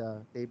inside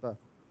the table.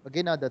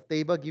 Again, the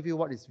table give you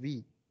what is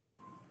V.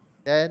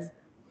 Then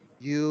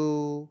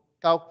you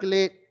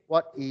calculate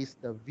what is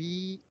the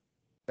V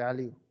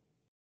value.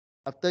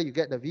 After you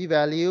get the V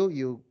value,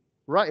 you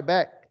write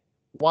back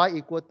Y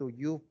equal to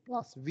U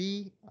plus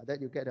V.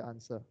 That you get the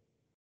answer.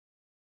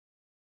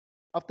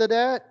 After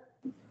that,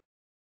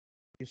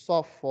 you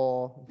solve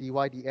for dy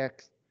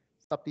dx.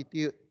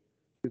 Substitute,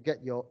 you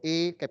get your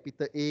A,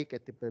 capital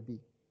B.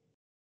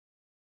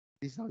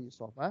 This is how you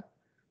solve.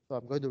 So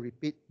I'm going to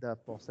repeat the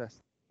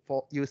process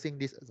for using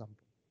this example.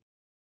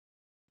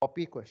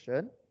 Copy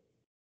question.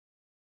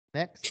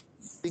 Next,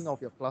 think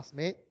of your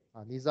classmate.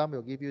 Nizam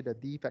will give you the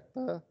D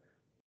factor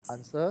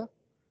answer.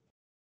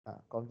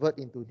 Convert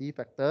into D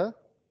factor.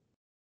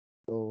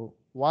 So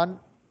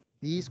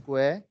 1D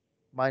square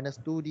minus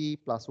 2D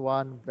plus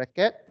 1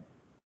 bracket.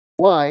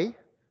 Y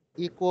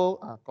equal,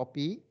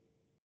 copy.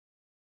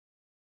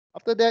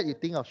 After that, you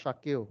think of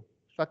Shakil.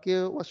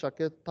 What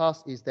Shakil's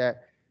task is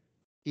that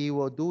he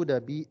will do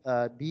the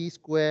b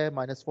square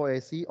minus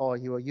 4ac, or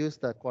he will use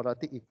the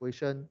quadratic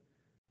equation,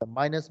 the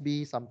minus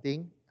b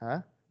something,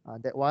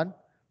 that one,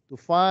 to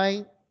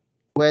find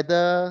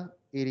whether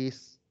it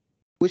is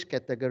which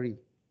category.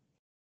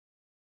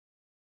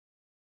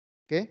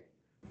 Okay,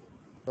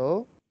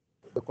 so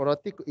the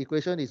quadratic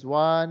equation is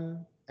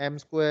 1m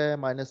square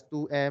minus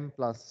 2m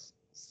plus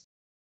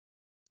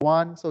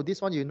 1. So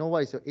this one, you know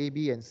what is your a,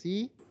 b, and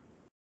c.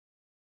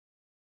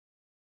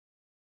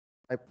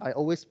 I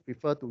always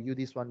prefer to use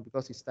this one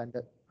because it's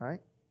standard, right?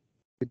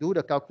 You do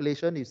the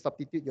calculation, you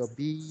substitute your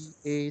B,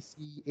 A,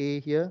 C, A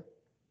here.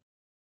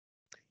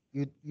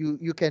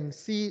 You can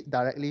see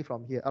directly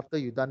from here after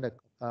you've done the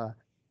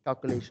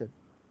calculation.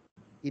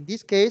 In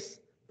this case,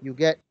 you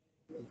get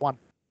 1.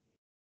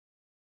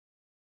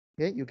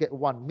 Okay, you get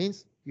 1,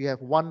 means you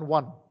have 1,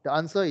 1. The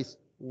answer is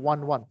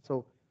 1, 1.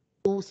 So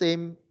 2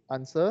 same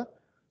answer.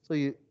 So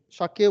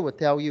Shakir will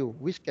tell you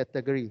which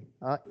category.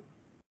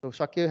 So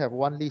Shakir have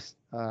 1 list,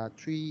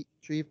 3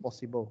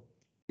 possible.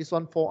 This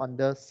one fall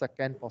under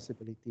second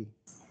possibility.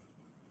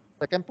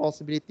 Second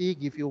possibility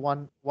give you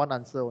one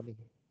answer only.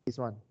 This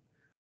one.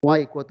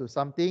 Y equal to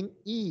something,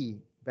 E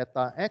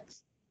beta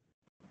X,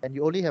 and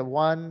you only have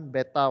one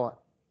beta.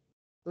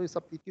 So you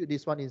substitute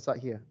this one inside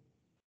here.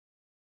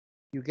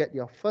 You get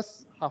your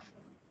first half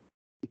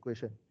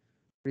equation.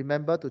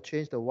 Remember to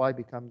change the Y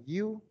become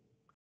U.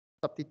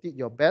 Substitute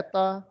your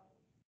beta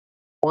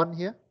 1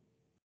 here.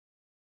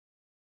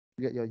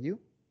 You get your U.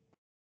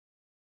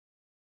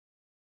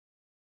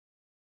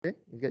 Okay,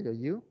 you get your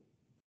U.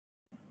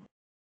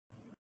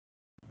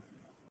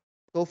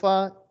 So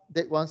far,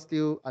 that one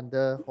still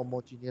under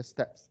homogeneous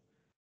steps.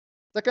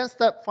 Second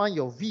step, find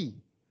your V.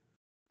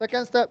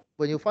 Second step,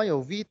 when you find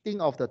your V,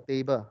 think of the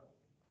table,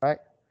 right?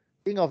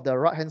 Think of the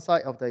right-hand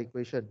side of the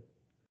equation.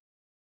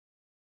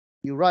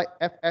 You write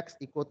fx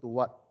equal to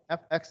what?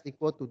 Fx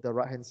equal to the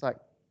right-hand side.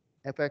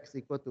 Fx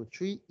equal to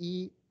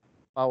 3e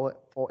power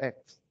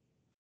 4x.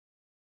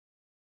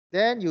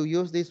 Then you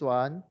use this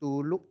one to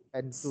look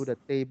into the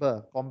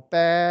table,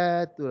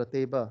 compare to the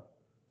table.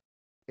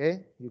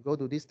 Okay, you go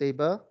to this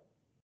table.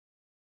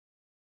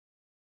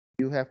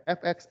 You have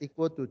fx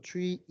equal to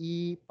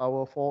 3e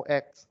power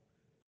 4x.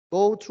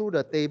 Go through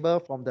the table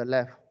from the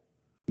left.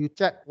 You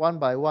check one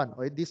by one.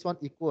 Okay, this one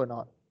equal or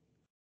not?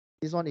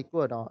 This one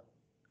equal or not?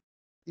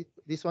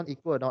 This one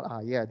equal or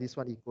not? Yeah, this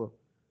one equal.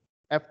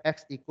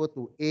 Fx equal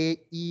to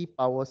ae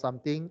power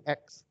something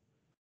x.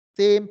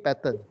 Same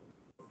pattern.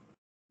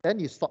 Then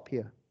you stop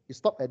here. You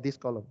stop at this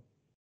column.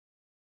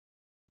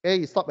 Okay,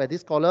 you stop at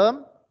this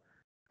column.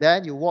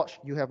 Then you watch.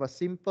 You have a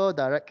simple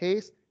direct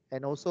case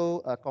and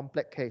also a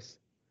complex case.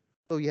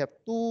 So you have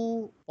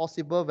 2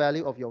 possible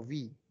value of your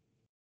v.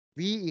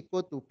 V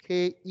equal to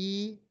ke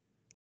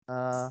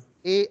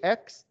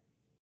ax,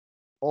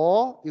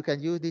 or you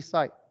can use this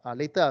side.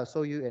 Later I'll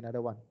show you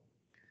another one.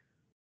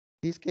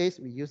 In this case,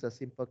 we use a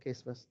simple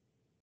case first.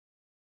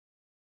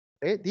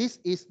 Okay, this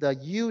is the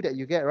u that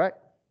you get, right?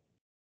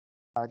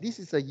 This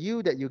is a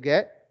u that you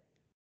get.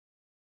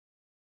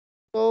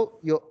 So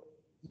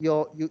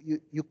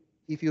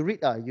if you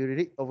read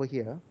over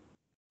here,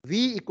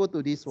 v equal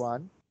to this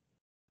one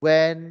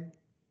when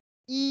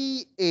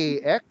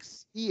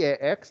EAX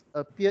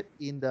appeared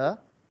in the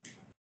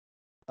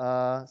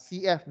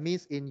CF,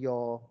 means in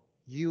your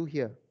U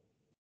here.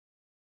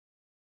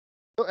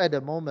 So at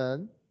the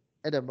moment,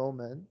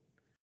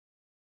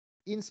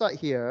 inside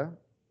here,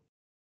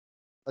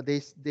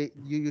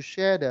 you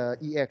share the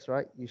EX,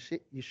 right?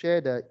 You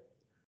share the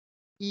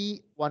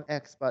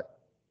E1X, but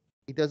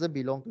it doesn't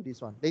belong to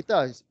this one.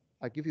 Later,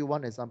 I'll give you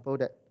one example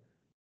that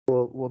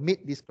will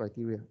meet this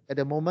criteria. At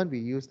the moment, we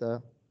use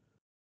the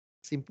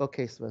simple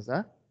case first,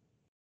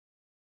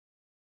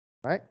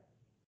 right?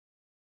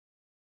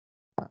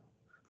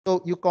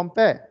 So you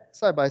compare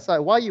side by side.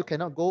 Why you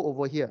cannot go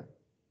over here?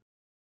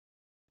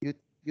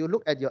 You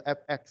look at your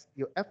fx.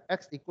 Your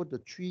fx equal to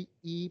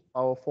 3e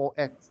power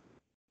 4x.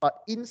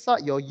 But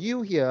inside your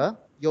u here,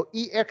 your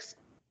ex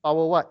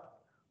power what?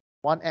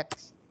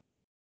 1x.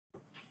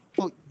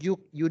 So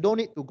you don't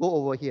need to go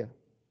over here.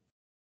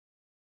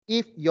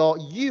 If your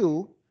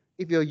u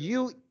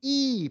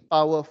e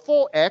power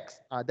 4x,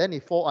 then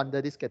it fall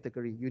under this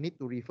category. You need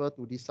to refer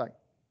to this side.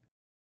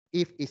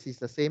 If it is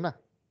the same.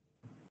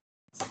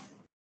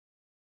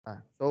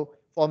 So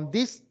from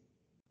this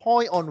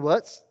point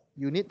onwards,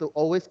 you need to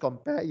always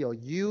compare your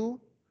u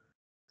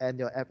and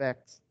your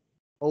fx.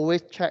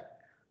 Always check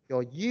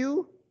your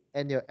u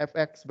and your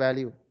fx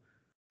value.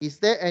 Is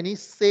there any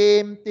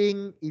same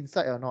thing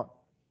inside or not?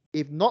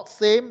 If not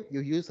same,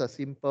 you use a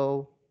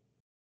simple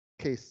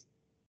case.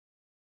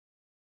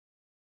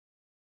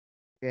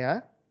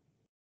 Yeah,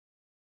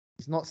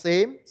 it's not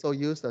same, so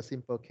use a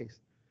simple case.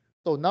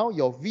 So now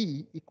your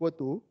v equal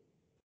to,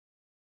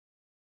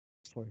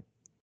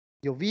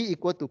 your v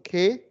equal to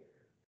k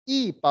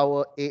e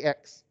power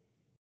ax.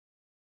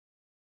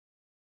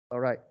 All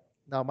right.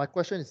 Now my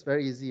question is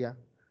very easy.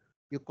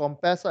 You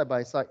compare side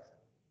by side.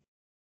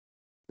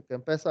 You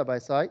compare side by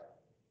side.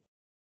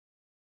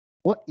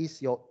 What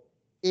is your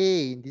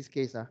a in this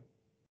case?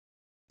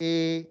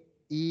 A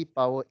e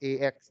power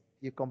ax.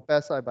 You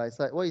compare side by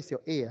side. What is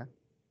your a?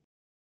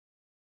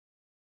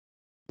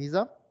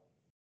 Nizam?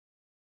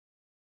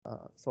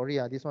 Sorry,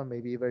 this one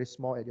may be very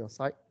small at your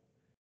side.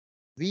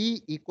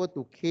 V equal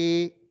to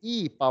k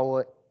e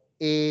power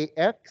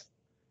ax,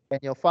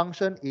 and your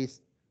function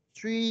is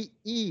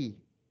 3e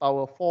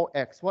power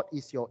 4x. What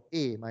is your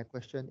a? My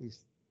question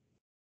is.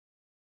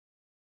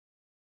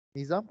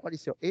 Nizam, what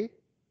is your a?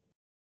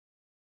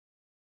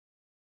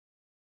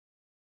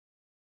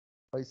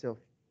 What is your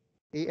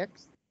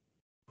ax?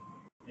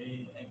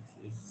 AX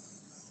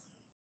is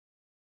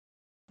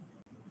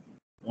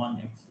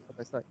 1x. Side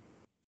by side.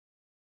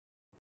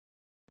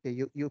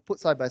 Okay, you put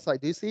side by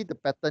side. Do you see the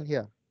pattern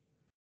here?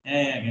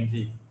 Yeah, I can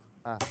see.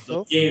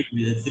 So K will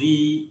be the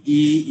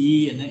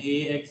 3E, and then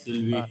AX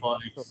will be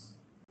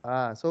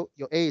 4x. So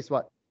your a is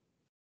what?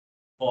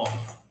 4.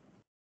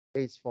 A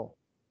is 4.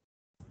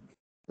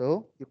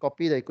 So you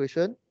copy the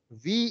equation.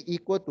 V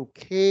equal to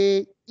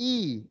ke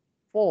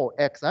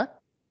 4x.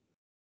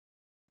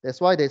 That's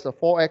why there's a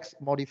 4x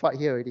modified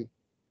here already.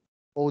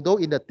 Although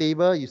in the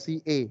table you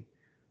see a,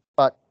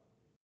 but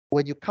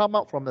when you come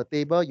out from the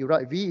table, you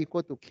write v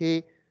equal to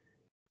k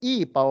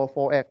e power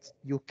 4x.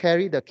 You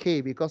carry the k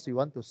because you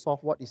want to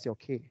solve what is your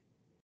k.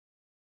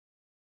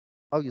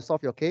 How you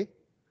solve your k?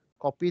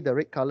 Copy the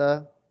red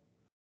color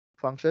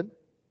function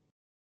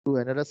to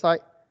another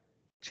side.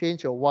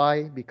 Change your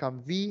y,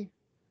 become v.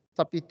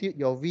 Substitute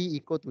your v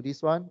equal to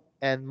this one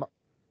and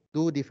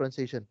do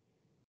differentiation.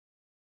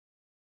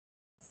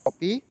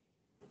 Copy.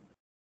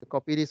 To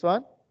copy this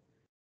one.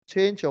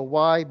 Change your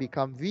y,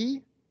 become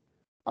v.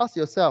 Ask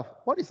yourself,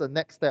 what is the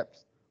next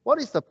steps? What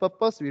is the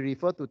purpose we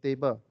refer to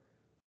table?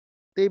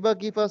 Table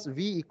gives us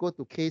v equal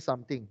to k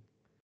something.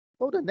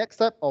 So the next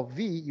step of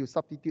v, you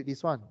substitute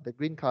this one, the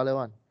green color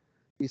one.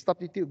 You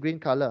substitute green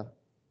color.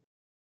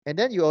 And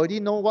then you already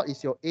know what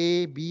is your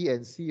a, b,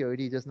 and c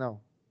already just now.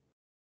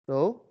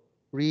 So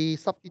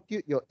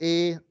re-substitute your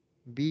a,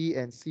 b,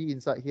 and c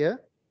inside here.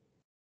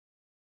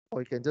 Or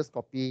you can just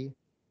copy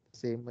the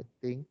same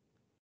thing.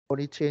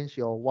 Only change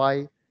your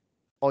y,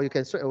 or you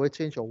can straight away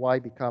change your y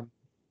become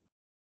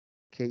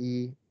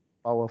ke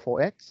power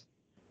 4x.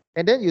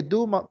 And then you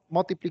do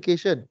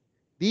multiplication.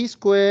 D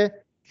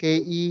square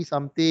ke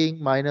something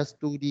minus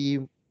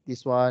 2d,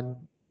 this one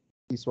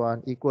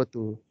equal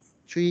to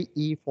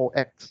 3e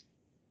 4x.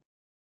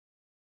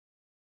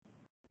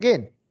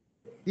 Again,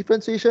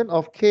 differentiation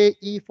of ke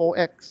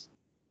 4x.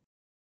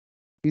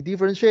 You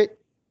differentiate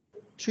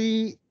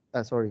you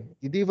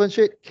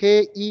differentiate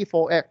ke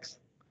 4x.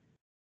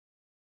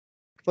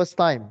 First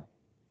time.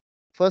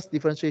 First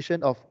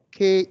differentiation of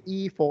ke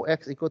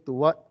 4x equal to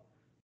what?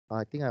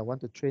 I think I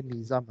want to train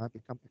Nizam,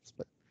 become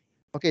expert.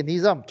 Okay,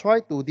 Nizam, try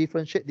to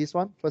differentiate this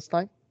one first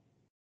time.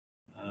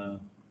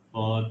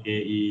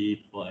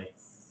 4ke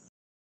 4x.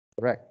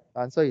 Correct.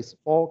 Answer is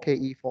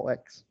 4ke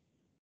 4x.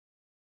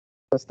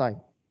 First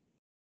time.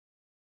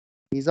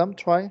 Nizam,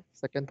 try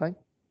second time.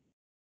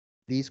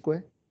 D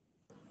square.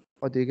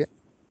 What do you get?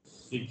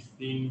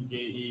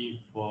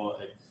 16ke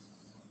 4x.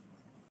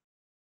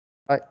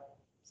 Right.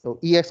 So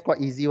EX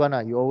quite easy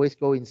one. You always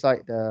go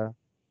inside the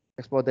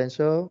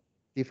exponential,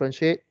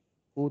 differentiate,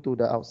 pull to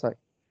the outside.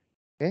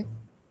 Okay.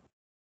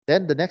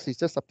 Then the next is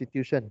just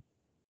substitution.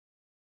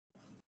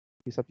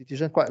 The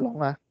substitution quite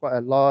long, quite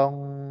a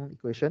long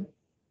equation.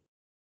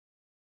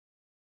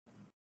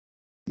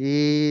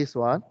 This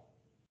one,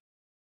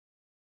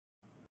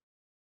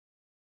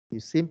 you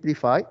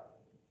simplify.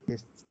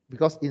 Yes,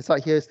 because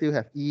inside here still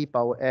have e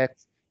power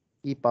x,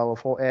 e power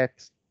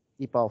 4x,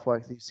 e power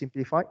 4x. You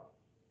simplify.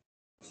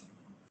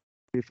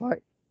 Simplify.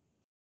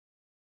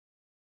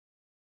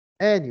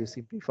 And you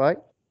simplify.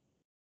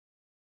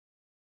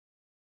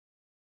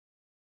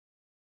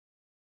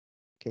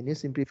 Can you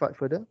simplify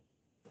further?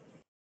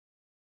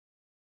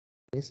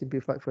 Can you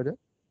simplify further?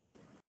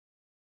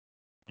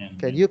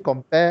 Can you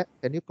compare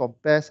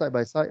side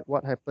by side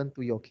what happened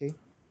to your k?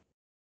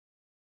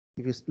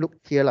 If you look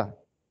here,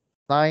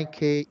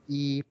 9k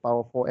e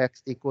power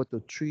 4x equal to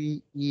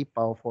 3e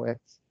power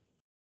 4x.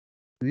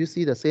 Do you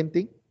see the same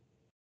thing?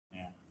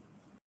 Yeah.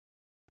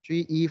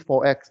 3e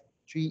 4x,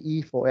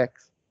 3e 4x.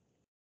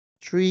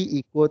 3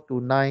 equal to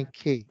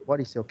 9k.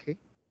 What is your k?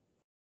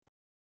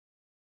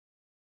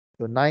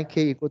 So 9k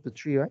equal to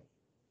 3, right?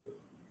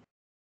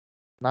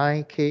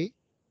 9k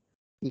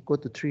equal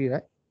to 3,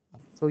 right?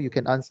 So you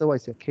can answer what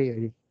is your k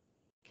already.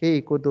 K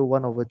equal to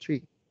 1 over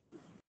 3.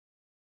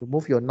 You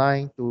move your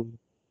 9 to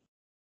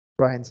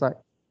right hand side.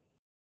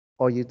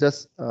 Or you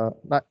just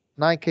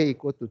 9k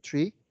equal to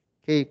 3,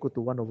 k equal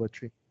to 1 over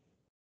 3.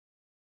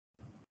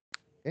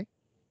 Okay.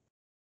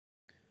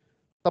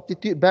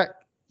 Substitute back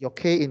your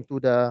k into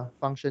the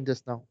function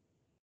just now.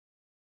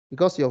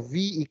 Because your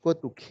v equal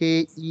to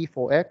k e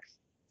for x,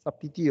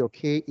 substitute your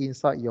k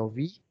inside your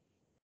v.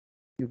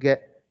 You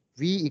get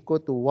v equal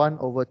to 1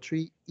 over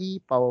 3 e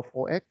power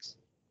 4x.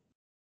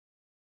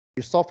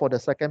 You solve for the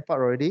second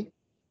part already.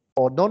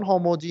 For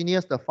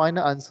non-homogeneous, the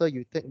final answer,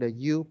 you take the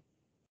u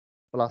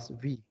plus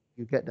v.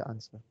 You get the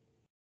answer.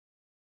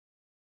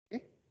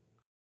 Okay.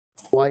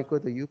 Y equal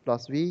to u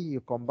plus v.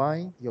 You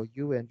combine your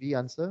u and v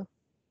answer.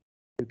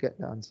 You get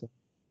the answer.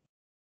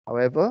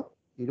 However,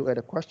 you look at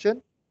the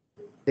question.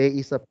 There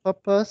is a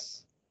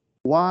purpose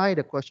why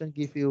the question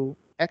gives you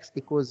x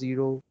equals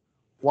 0,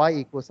 y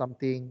equals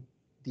something,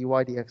 dy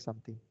dx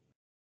something.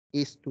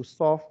 Is to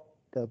solve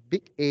the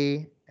big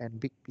A and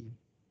big P.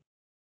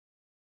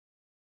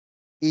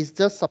 It's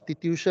just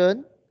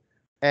substitution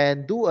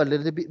and do a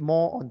little bit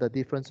more on the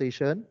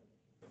differentiation.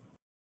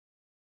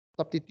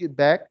 Substitute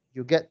back,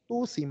 you get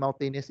two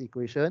simultaneous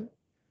equations.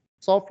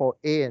 Solve for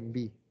A and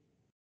B.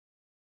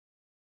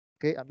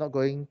 Okay, I'm not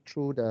going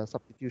through the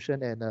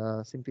substitution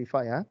and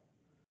simplify.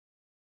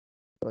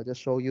 So I'll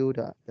just show you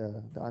the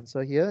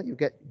answer here. You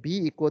get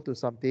B equal to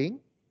something,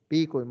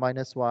 B equal to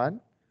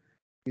 -1.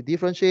 You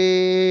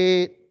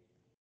differentiate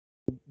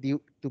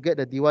to get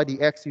the dy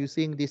dx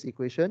using this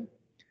equation.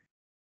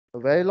 A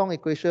very long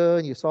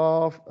equation, you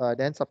solve,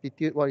 then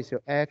substitute what is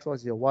your x, what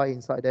is your y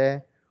inside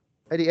there.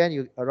 At the end,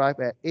 you arrive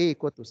at A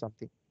equal to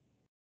something.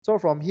 So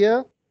from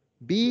here,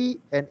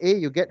 B and A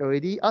you get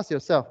already. Ask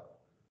yourself,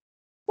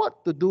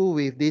 what to do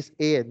with this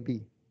A and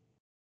B?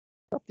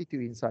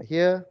 Substitute inside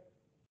here,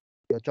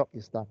 your job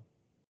is done.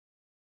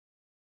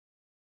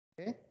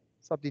 Okay,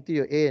 substitute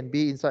your A and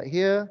B inside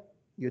here,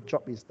 your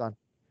job is done.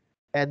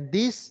 And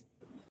this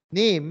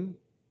name,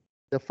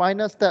 the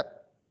final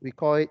step, we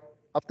call it,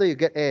 after you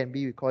get A and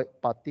B, we call it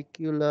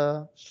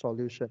particular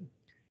solution.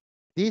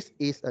 This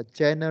is a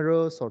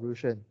general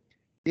solution.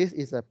 This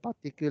is a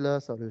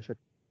particular solution.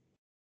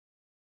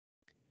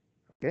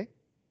 Okay.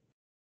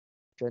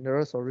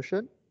 General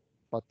solution,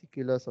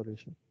 particular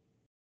solution.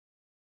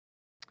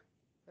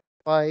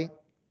 By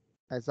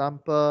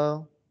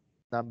example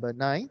number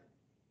 9.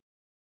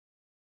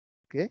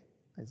 Okay.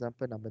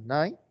 Example number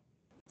 9.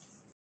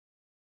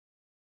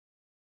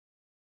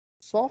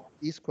 Solve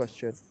this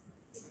question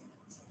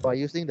by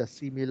using the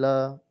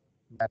similar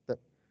method.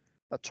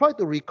 Try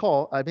to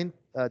recall,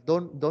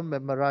 don't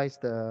memorize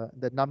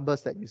the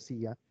numbers that you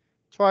see.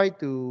 Try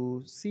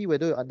to see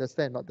whether you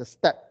understand not the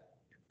step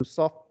to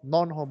solve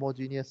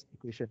non-homogeneous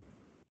equation.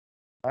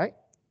 Right?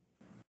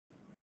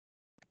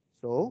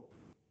 So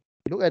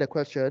look at the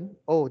question.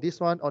 Oh, this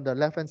one on the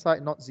left hand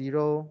side not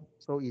 0,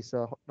 so it's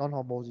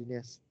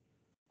non-homogeneous.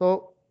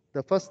 So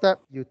the first step,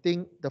 you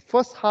think the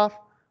first half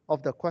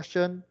of the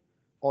question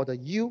or the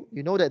u,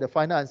 you know that the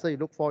final answer you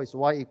look for is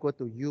y equal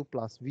to u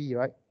plus v,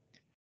 right?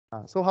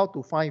 So how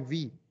to find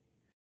v?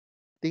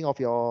 Think of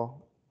your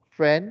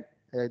friend,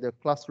 the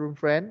classroom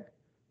friend,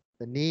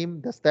 the name,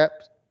 the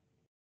steps.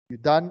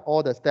 You've done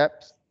all the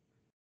steps,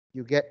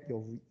 you get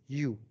your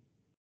u.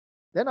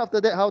 Then after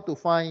that, how to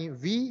find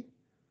v?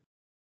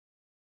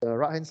 The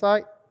right hand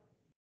side,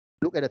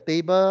 look at the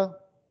table,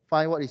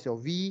 find what is your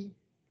v,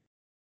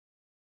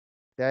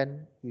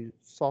 then you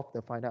solve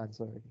the final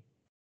answer already.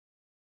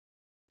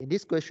 In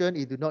this question,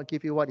 it do not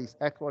give you what is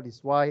x, what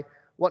is y,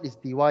 what is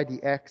dy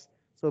dx.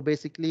 So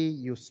basically,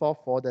 you solve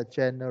for the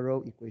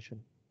general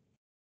equation.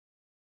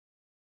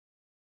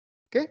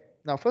 Okay,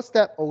 now first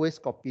step, always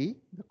copy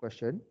the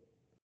question.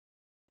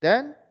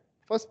 Then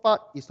first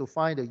part is to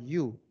find the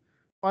u.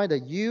 Find the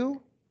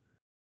u,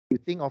 you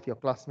think of your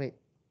classmate.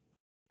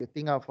 You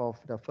think of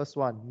the first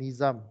one,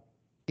 Nizam.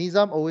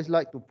 Nizam always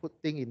like to put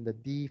things in the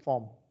D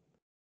form.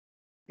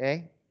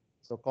 Okay,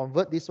 so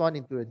convert this one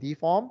into a D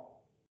form.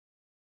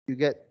 You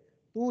get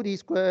 2d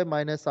squared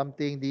minus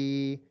something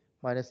d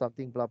minus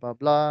something blah blah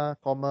blah,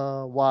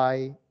 comma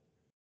y,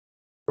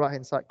 right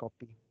hand side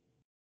copy.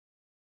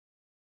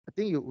 I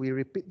think we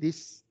repeat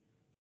this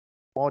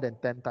more than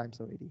 10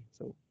 times already.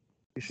 So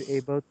you should be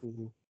able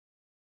to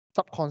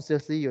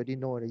subconsciously, you already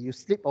know that you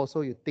sleep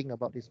also, you think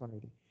about this one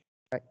already.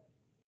 Right.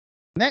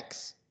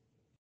 Next,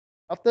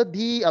 after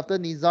D, after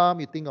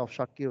Nizam, you think of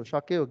Shakil.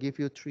 Shakil will give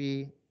you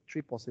three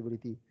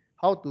possibility.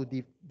 How to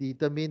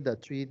determine the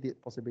three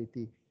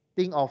possibility?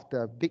 Think of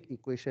the big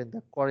equation,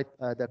 the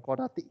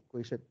quadratic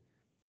equation,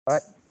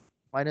 right?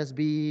 Minus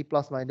b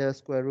plus minus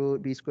square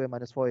root b squared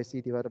minus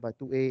 4ac divided by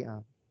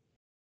 2a.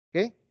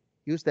 Okay,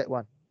 use that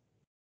one.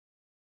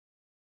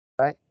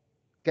 Right?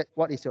 Get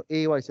what is your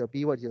a, what is your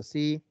b, what is your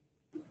c.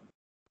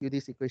 Use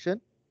this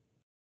equation.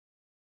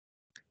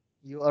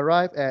 You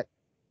arrive at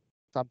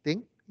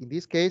something. In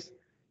this case,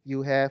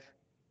 you have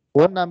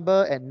one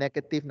number and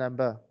negative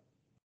number.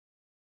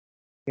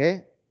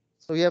 Okay,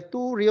 so you have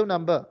two real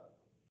number.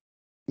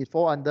 It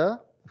fall under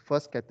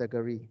first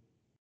category.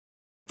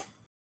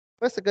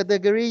 First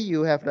category,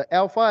 you have the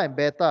alpha and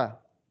beta.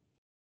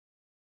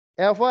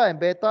 Alpha and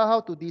beta, how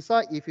to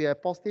decide if you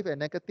have positive and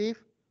negative?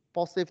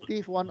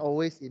 Positive one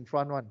always in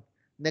front one.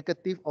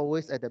 Negative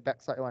always at the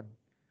back side one.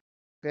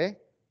 Okay,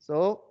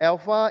 so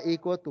alpha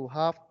equal to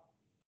half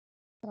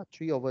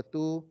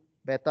 3/2,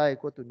 beta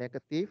equal to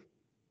negative,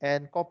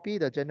 and copy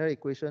the general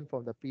equation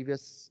from the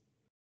previous,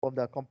 from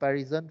the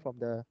comparison from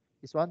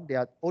this one. There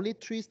are only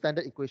 3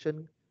 standard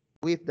equation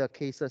with the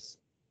cases,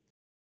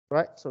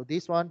 right? So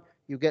this one,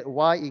 you get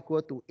y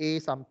equal to a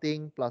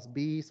something plus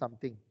b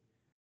something,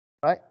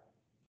 right?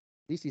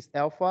 This is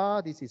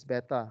alpha, this is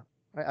beta.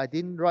 Right? I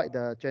didn't write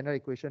the general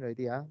equation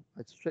already. I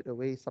straight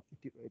away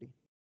substitute already.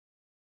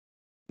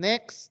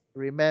 Next,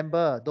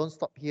 remember, don't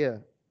stop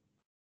here.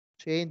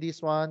 Change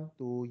this one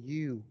to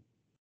u.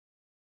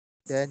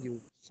 Then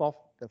you solve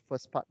the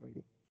first part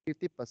already.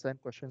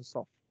 50% question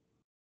solved.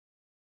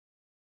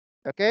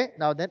 Okay,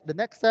 now then the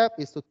next step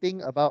is to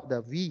think about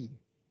the V.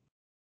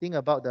 Think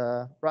about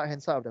the right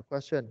hand side of the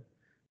question.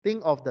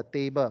 Think of the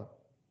table.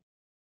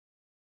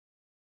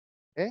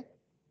 Okay.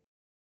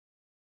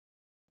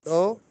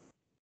 So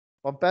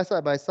compare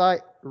side by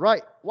side.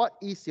 Right, what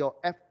is your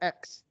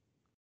fx?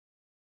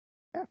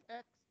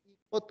 Fx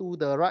equal to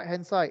the right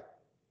hand side.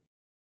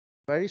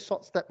 Very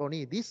short step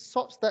only. This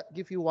short step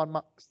give you 1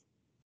 marks.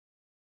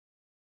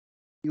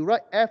 You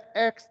write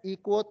fx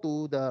equal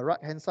to the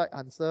right hand side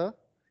answer,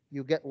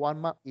 you get 1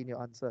 mark in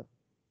your answer.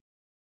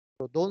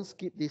 So don't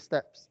skip these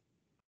steps.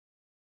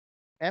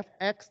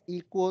 Fx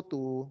equal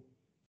to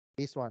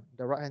this one,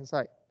 the right hand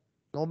side.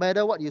 No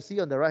matter what you see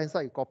on the right hand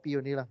side, you copy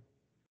only lah.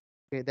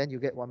 Okay, then you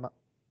get 1 mark.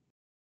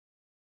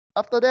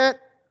 After that,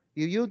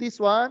 you use this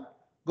one,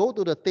 go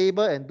to the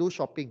table and do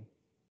shopping.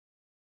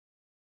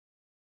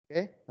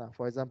 Okay,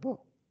 for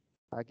example,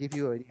 I give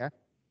you already.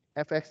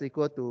 Fx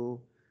equal to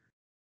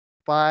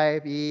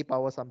 5e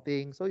power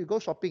something. So you go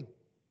shopping.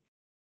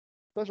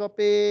 Go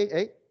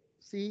shopping.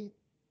 C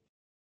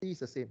is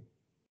the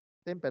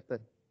same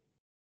pattern.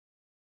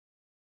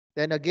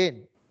 Then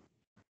again,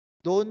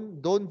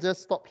 don't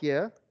just stop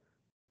here.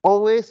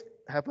 Always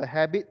have a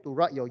habit to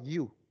write your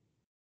u.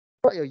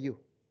 Write your u.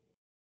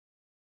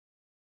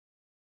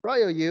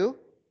 Write your u.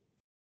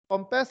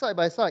 Compare side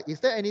by side. Is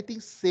there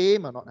anything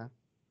same or not?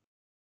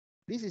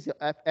 This is your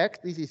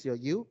fx. This is your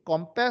u.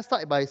 Compare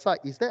side by side.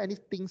 Is there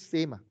anything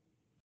same?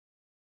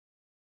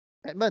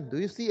 Edmund, do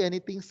you see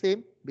anything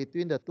same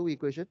between the 2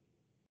 equations?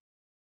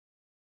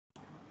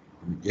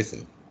 Yes,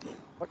 sir.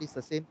 What is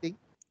the same thing?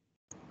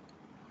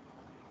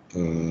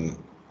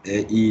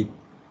 AE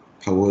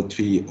power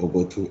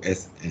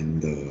 3/2s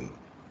and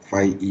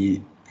 5e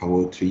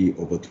power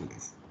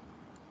 3/2s.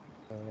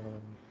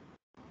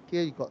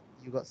 Here you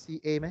got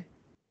CA, meh?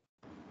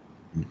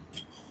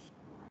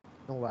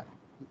 No, what?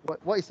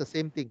 What is the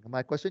same thing?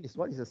 My question is,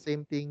 what is the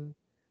same thing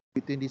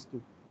between these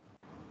two?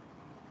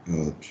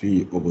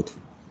 3/2.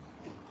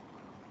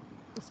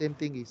 The same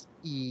thing is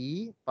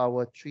e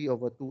power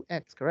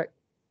 3/2x, correct?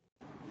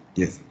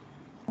 Yes.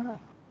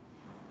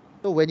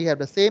 So when you have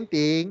the same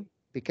thing,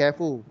 be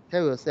careful.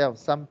 Tell yourself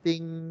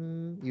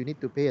something you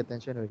need to pay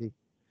attention already.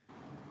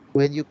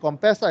 When you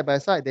compare side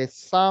by side, there's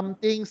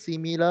something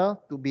similar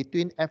to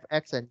between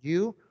fx and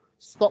u.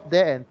 Stop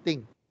there and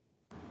think.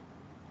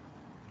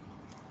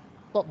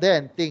 Stop there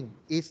and think.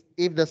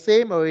 If the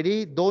same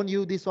already, don't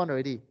use this one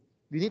already.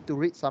 You need to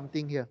read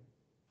something here.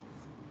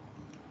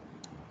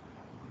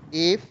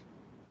 If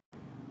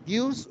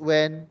used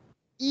when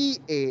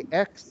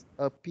EAX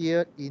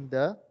appeared in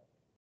the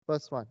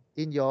first one,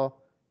 in your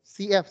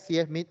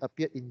CF mean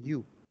appeared in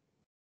U.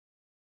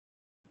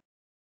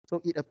 So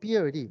it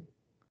appeared already.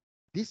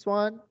 This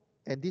one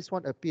and this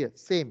one appeared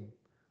same.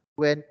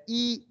 When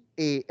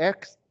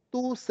EAX,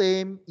 2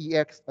 same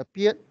EX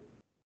appeared,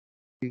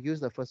 you use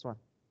the first one.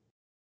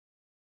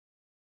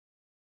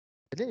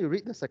 And then you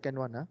read the second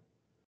one.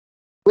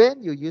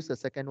 When you use the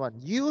second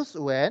one, use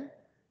when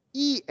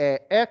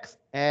EAX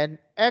and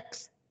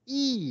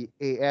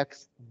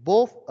XEAX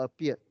both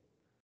appeared.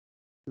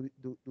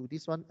 Do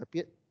this one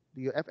appear?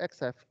 Do your fx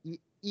have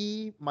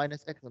e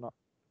minus x or not?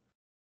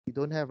 You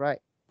don't have,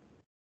 right?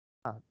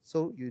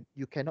 So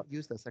you cannot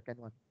use the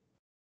second one.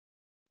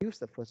 Use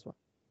the first one.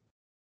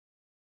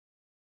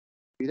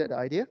 Is that the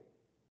idea?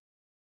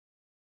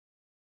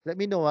 Let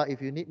me know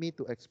if you need me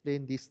to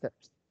explain these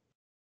steps.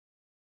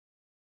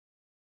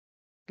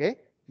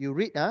 Okay, you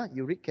read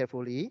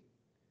carefully.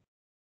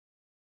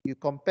 You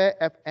compare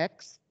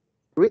fx,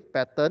 read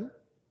pattern.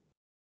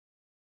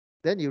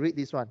 Then you read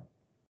this one.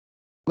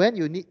 When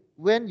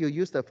you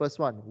use the first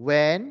one,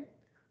 when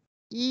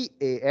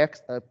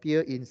EAX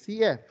appear in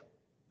CF,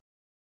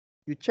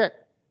 you check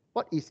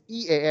what is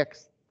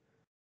EAX.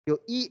 Your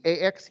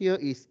EAX here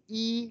is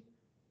E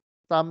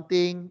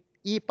something,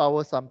 E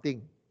power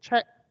something.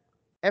 Check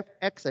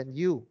fx and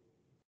u.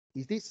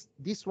 Is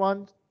this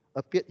one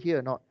appeared here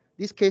or not?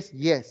 This case,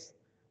 yes.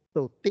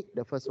 So take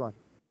the first one.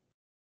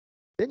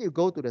 Then you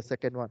go to the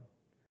second one.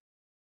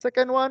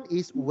 Second one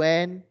is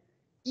when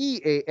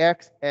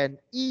EAX and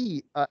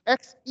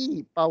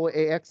XE power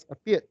AX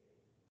appeared.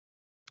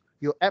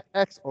 Your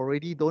fx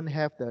already don't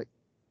have the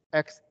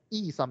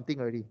XE something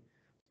already.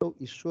 So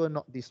it's sure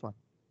not this one.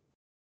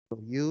 So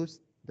use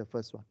the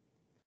first one.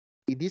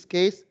 In this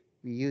case,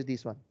 we use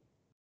this one.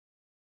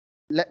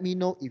 Let me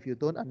know if you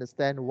don't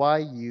understand why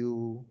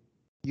you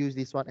use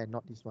this one and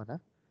not this one.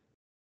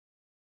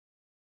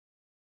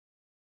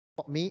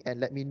 Stop me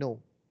and let me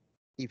know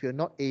if you're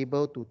not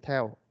able to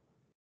tell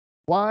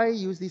why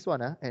use this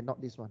one and not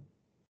this one.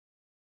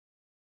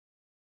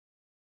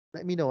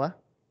 Let me know.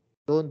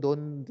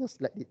 Don't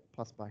just let it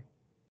pass by.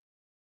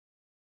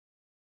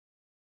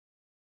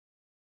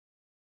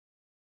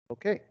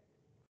 Okay.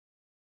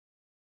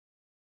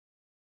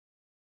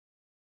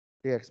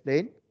 They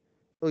explain.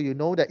 So you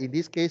know that in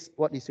this case,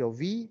 what is your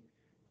V?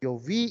 Your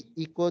V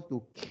equal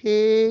to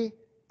KXEAX.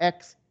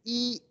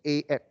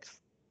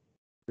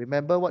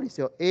 Remember what is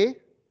your A?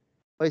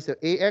 What is your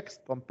AX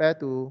compared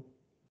to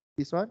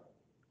this one?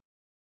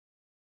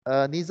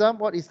 Nizam,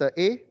 what is the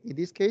A in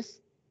this case?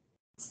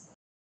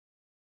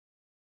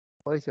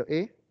 What is your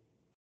A?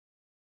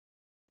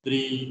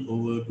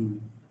 3/2.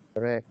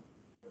 Correct.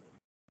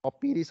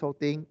 Copy this whole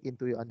thing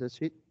into your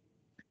undersheet.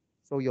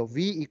 So your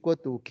V equal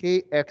to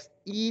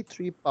KXE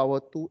 3 power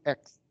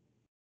 2X.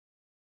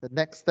 The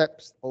next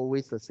step's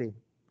always the same.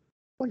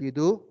 What you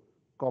do?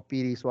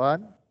 Copy this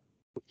one,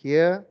 put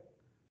here,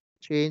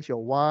 change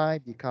your Y,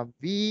 become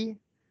V,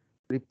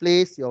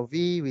 replace your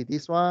V with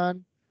this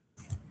one,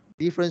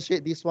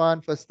 differentiate this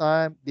one first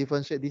time,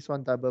 differentiate this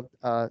one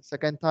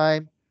second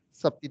time,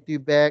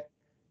 substitute back,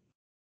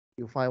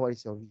 you find what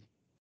is your V.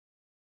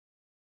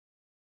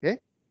 Okay?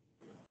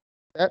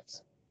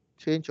 Steps,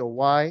 change your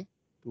Y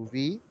to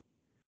V,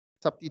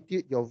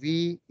 substitute your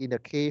V in the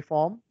K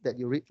form that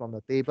you read from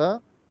the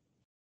table.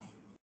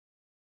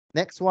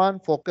 Next one,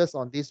 focus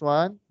on this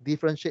one,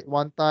 differentiate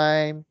one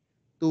time,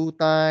 two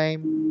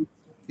time,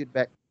 substitute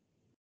back.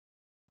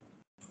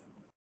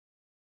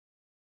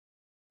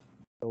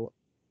 So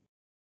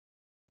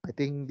I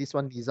think this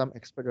one Nizam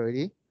expert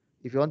already.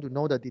 If you want to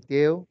know the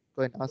detail,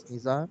 go and ask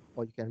Nizam,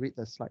 or you can read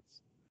the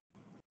slides.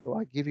 So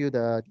I give you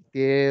the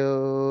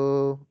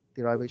detail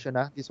derivation.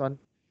 This one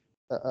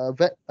a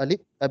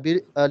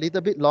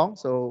little bit long,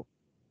 so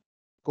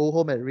go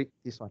home and read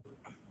this one.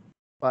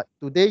 But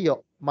today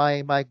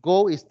my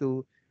goal is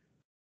to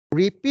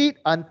repeat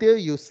until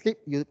you sleep.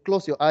 You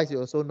close your eyes, you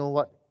also know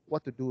what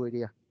to do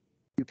already.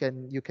 You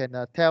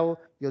can tell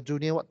your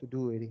junior what to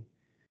do already.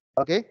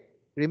 Okay.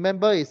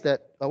 Remember is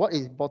that what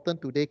is important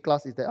today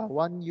class is that I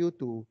want you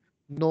to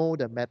know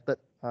the method,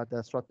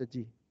 the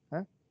strategy.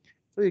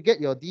 So you get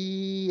your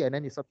D and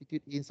then you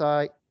substitute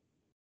inside.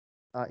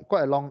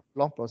 Quite a long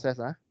process.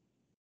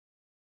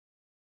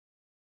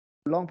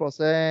 Long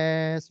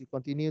process. You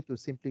continue to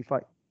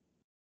simplify.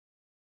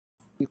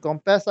 You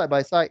compare side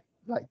by side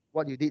like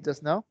what you did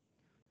just now.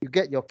 You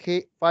get your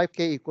K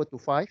 5K equal to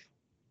 5.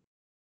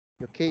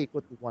 Your K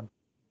equal to 1.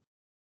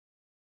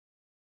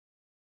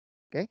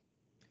 Okay.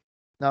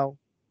 Now,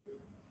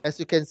 as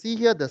you can see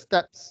here, the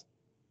steps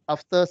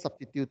after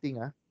substituting.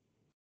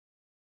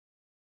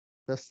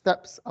 The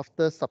steps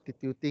after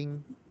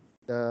substituting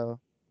the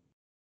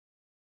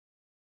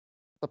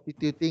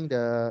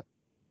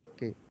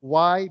okay,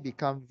 Y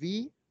become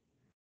V,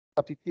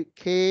 substitute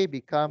K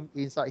become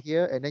inside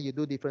here, and then you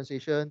do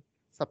differentiation,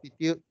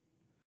 substitute.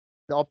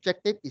 The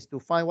objective is to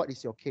find what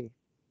is your K.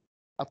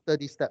 After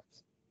these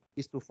steps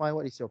is to find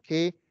what is your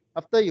K.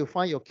 After you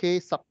find your K,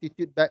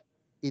 substitute back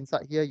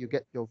inside here, you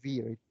get your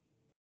V already.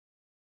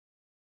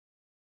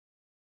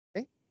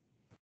 Okay,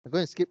 I'm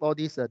going to skip all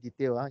these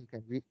detail. You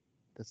can read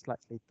the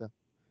slides later.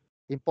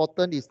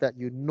 Important is that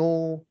you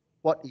know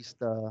what is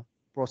the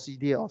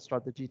procedure or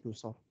strategy to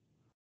solve.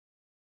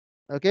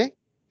 Okay,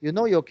 you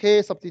know your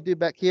K, substitute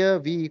back here,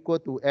 V equal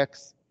to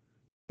X.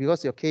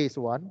 Because your K is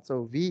 1,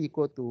 so V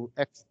equal to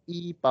X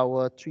e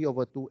power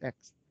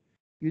 3/2X.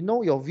 You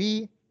know your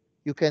V,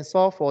 you can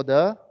solve for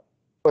the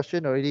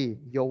question already.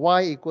 Your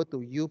Y equal to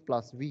U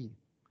plus V.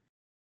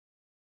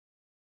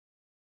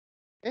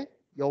 Okay,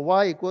 your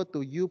Y equal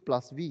to U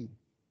plus V.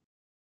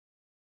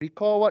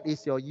 Recall what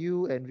is your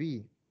U and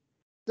V.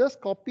 Just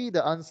copy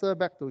the answer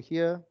back to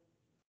here,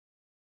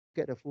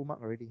 get the full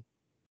mark already.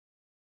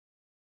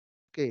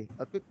 Okay,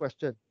 a quick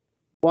question.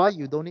 Why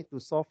you don't need to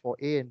solve for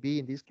A and B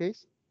in this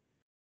case?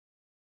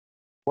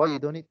 Why you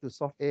don't need to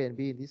solve A and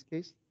B in this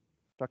case?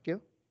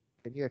 Shakil,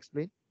 can you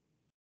explain?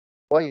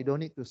 Why you don't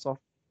need to solve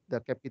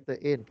the capital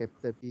A and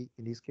capital B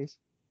in this case?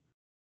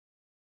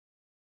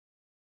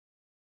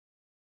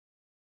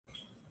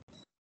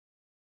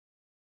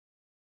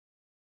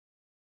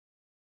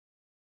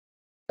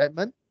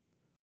 Edmund,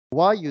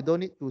 why you don't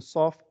need to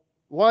solve,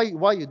 why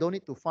you don't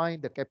need to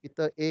find the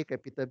capital A,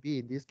 capital B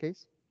in this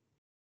case?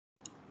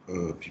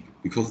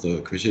 Because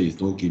the question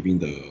is not giving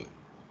the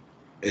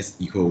S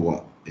equal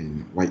what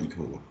and Y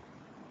equal what.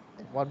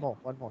 And one more.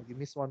 You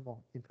missed one more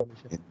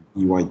information. And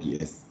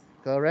EYDS.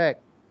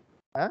 Correct.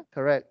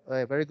 Correct.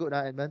 Very good,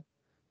 Edmund.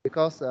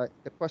 Because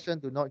the question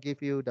do not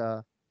give you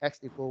the X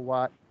equal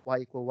what, Y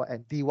equal what,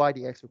 and dy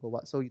dx equal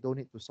what. So you don't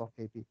need to solve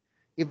AB.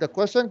 If the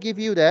question give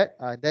you that,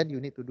 then you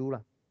need to do.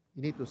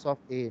 You need to solve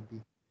A and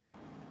B.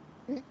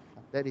 Okay,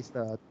 that is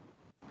the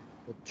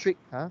trick.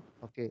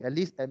 Okay, at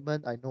least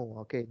Edmund, I know.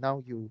 Okay,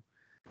 now you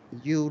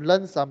You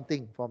learn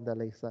something from the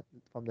lesson.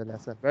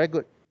 Very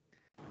good.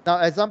 Now,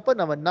 example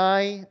number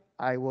 9,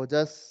 I will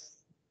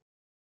just,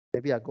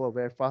 maybe I go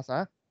very fast.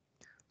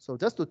 So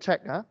just to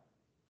check,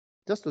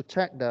 just to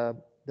check the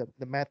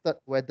method,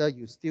 whether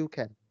you still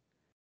can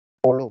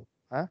follow.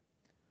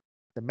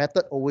 The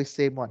method always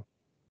same one.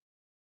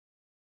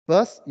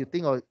 First, you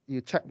think or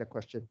you check the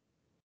question.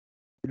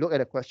 You look at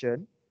the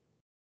question.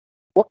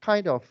 What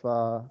kind of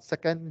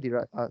second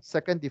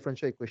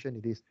differential equation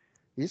it is?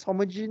 Is it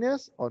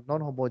homogeneous or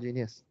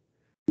non-homogeneous?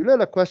 You look at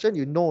the question,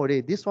 you know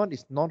already this one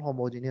is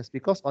non-homogeneous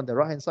because on the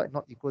right hand side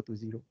not equal to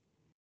 0.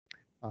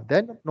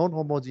 Then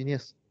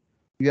non-homogeneous.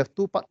 You have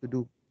 2 parts to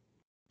do.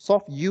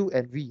 Solve U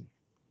and V.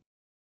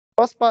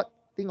 First part,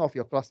 think of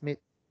your classmate.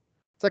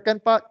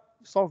 Second part,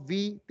 solve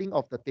V, think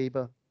of the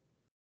table.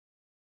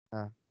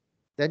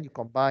 Then you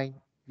combine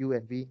U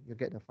and V, you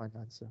get the final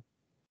answer.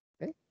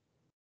 Okay.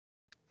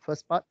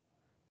 First part,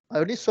 I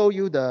only show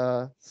you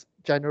the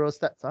general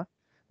steps.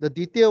 The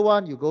detailed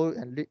one, you go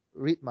and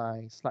read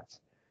my slides.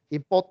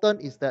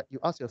 Important is that you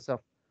ask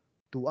yourself,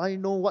 do I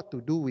know what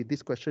to do with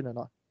this question or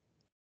not?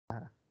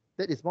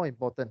 That is more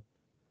important.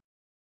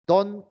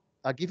 Don't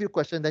give you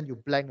question, then you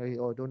blank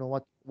or don't know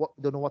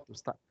what to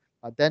start.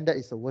 Then that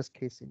is the worst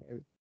case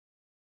scenario.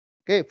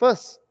 Okay,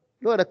 first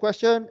look at the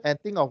question and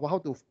think of how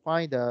to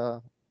find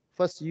the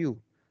first U,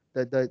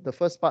 the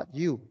first part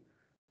U.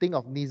 Think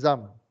of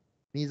Nizam.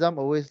 Nizam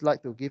always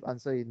like to give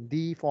answer in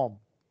D form.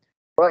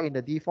 Write in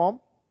the D form.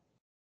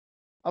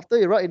 After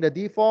you write in the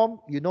D form,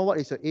 you know what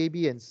is your A,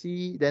 B, and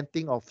C. Then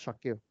think of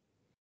Shakir.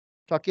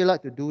 Shakir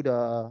like to do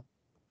the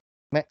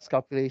max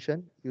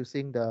calculation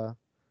using the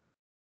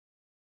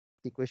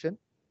equation.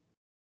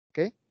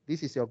 Okay,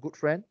 this is your good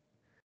friend.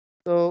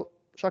 So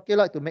Shakir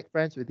like to make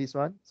friends with this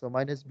one. So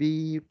minus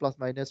B plus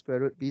minus square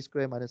root B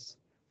square minus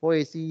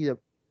 4AC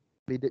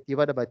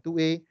divided by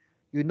 2A.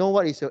 You know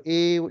what is your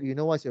A, you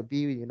know what's your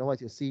B, you know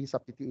what's your C,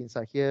 substitute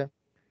inside here.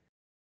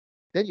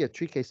 Then you have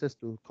 3 cases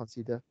to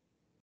consider.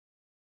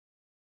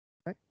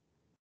 Right?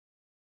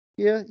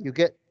 Here you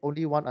get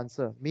only one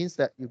answer, means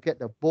that you get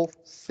the both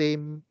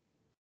same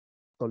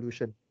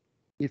solution.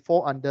 It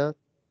fall under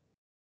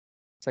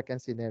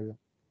second scenario.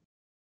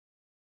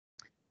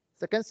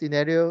 Second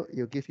scenario,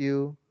 you give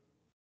you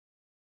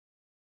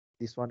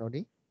this one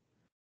only.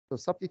 So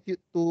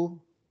substitute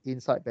 2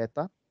 inside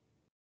beta.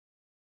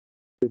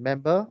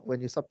 Remember,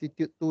 when you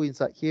substitute 2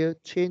 inside here,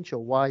 change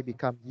your y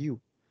become u.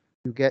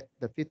 You get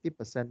the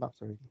 50% marks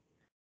already.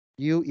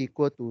 U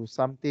equal to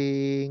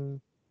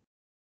something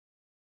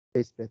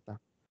base beta.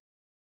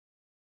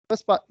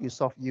 First part, you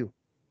solve u.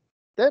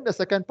 Then the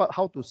second part,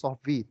 how to solve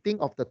v.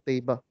 Think of the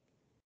table.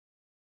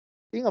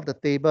 Think of the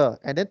table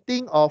and then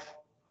think of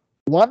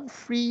one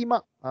free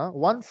mark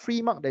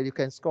that you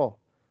can score.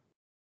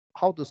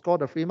 How to score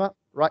the free mark?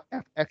 Write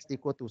fx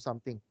equal to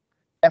something.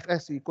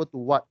 Fx equal to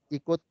what?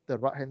 Equal to the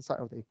right hand side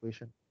of the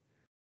equation.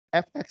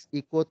 Fx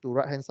equal to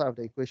right hand side of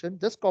the equation.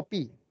 Just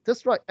copy.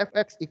 Just write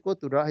fx equal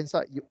to the right hand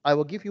side. I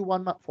will give you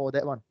 1 mark for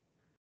that one.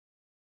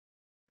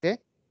 Okay?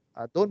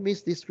 Don't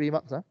miss these 3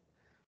 marks.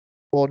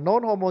 For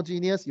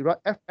non-homogeneous, you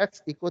write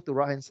fx equal to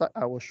right hand side.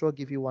 I will sure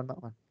give you 1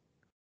 mark.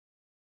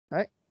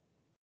 Right?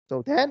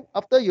 So then,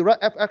 after you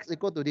write fx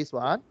equal to this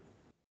one,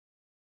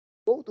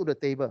 go to the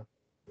table.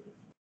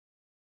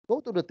 Go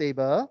to the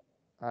table.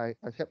 I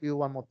help you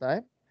one more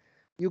time.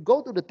 You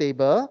go to the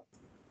table.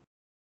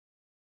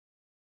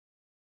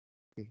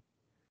 Okay.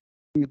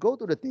 You go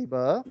to the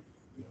table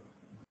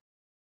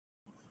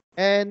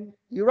and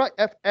you write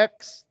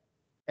fx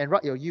and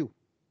write your u.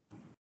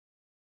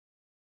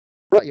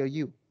 Write your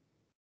u.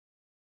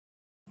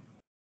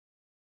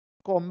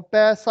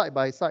 Compare side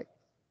by side.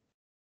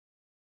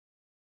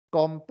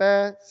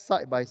 Compare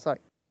side by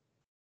side.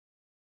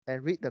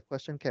 And read the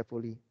question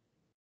carefully.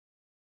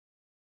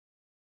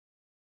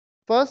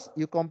 First,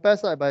 you compare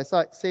side by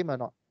side, same or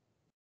not?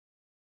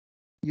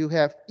 You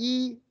have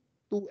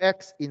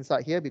E2x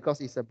inside here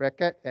because it's a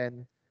bracket,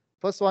 and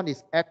first one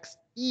is x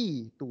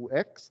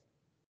E2x.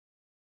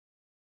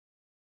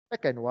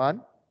 Second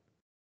one,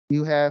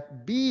 you have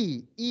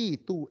B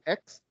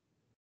E2x.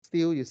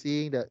 Still, you're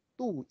seeing the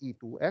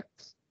 2E2x.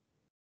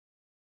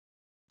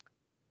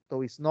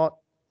 So it's not,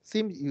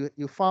 seems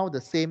you found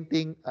the same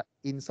thing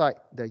inside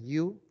the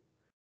U.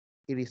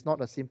 It is not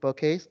a simple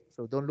case,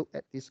 so don't look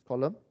at this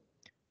column.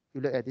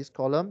 You look at this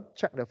column,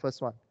 check the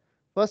first one.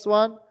 First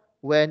one,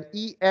 when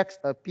EX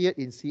appeared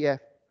in CF.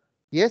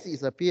 Yes,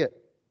 it's appeared,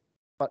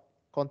 but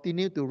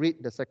continue to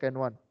read the second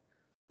one.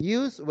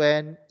 Use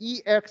when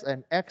EX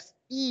and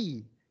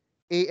XE,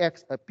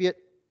 AX appeared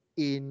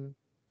in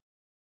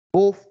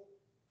both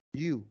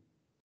U.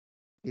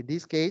 In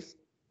this case,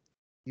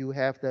 you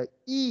have the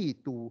E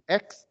to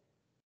X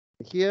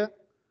here.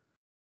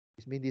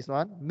 Which means this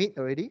one, meet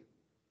already.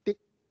 Tick.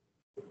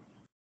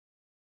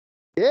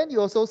 Then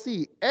you also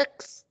see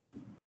X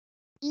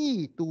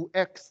E to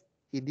X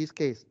in this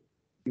case.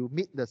 You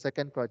meet the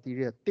second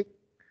criteria. Tick.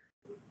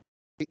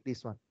 Pick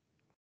this one.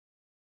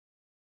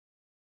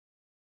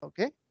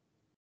 Okay.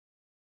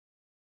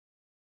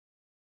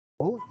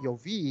 Oh, your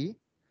V,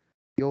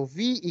 Your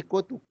V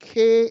equal to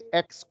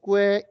kx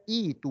square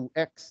e to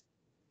x,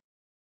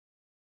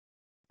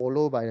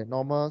 followed by the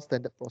normal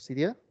standard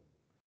procedure.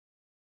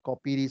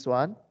 Copy this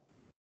one,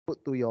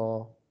 put to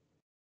your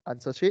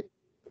answer sheet.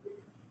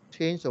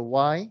 Change the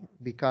y,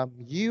 become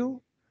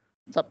u.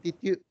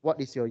 Substitute what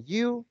is your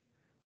u.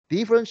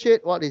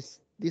 Differentiate what is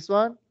this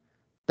one.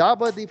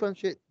 Double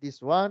differentiate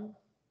this one.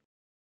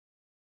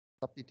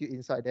 Substitute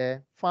inside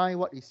there. Find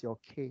what is your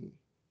k.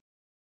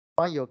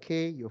 Find your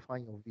k, you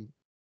find your v.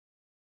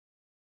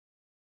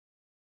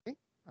 Okay.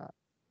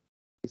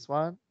 This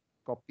one,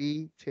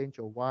 copy, change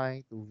your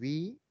y to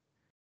v.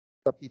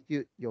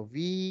 Substitute your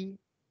v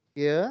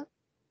here.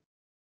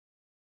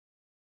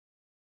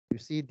 You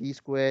see d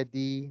squared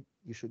d,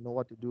 you should know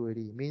what to do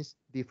already. It means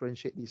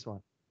differentiate this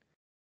one.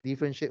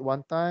 Differentiate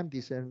one time,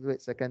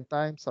 differentiate second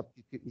time,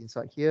 substitute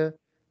inside here,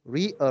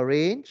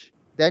 rearrange,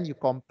 then you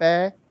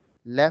compare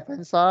left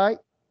hand side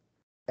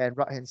and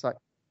right hand side.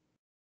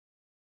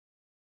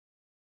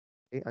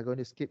 Okay, I'm going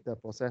to skip the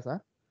process.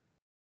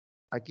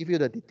 I give you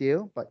the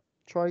detail, but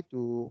try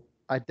to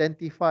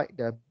identify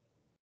the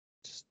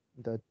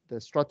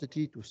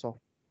strategy to solve.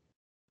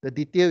 The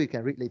detail you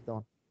can read later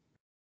on.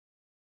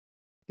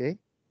 Okay,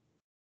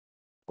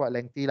 quite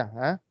lengthy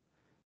lah.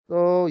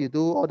 So you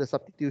do all the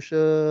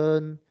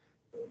substitution,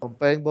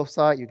 comparing both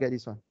sides, you get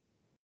this one.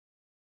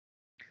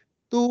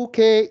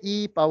 2k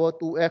e power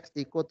 2x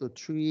equal to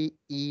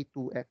 3e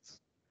 2x.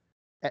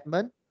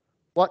 Edmund,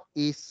 what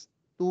is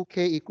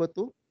 2k equal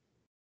to?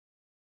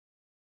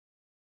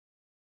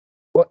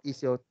 What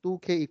is your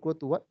 2k equal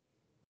to what,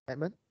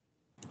 Edmund?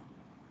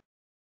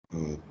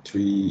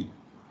 3/2.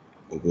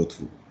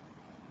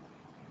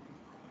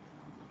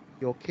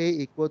 Your k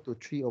equal to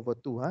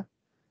 3/2, huh?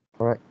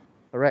 Correct,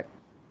 correct.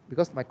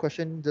 Because my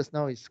question just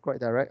now is quite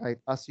direct. I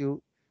ask you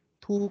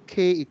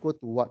 2k equal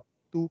to what?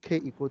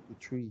 2k equal to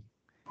 3.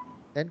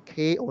 Then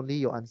k only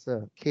your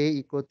answer. K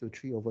equal to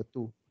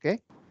 3/2. Okay?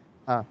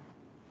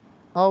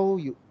 How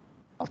you,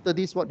 after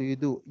this, what do?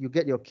 You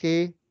get your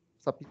k,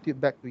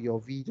 substitute back to your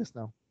v just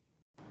now.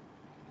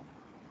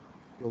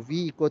 Your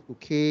v equal to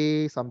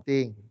k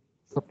something.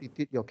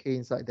 Substitute your k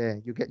inside there.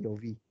 You get your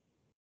v.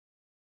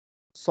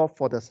 Solve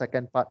for the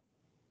second part.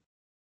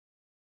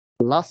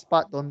 Last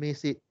part, don't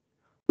miss it.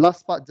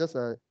 Last part, just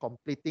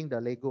completing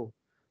the Lego.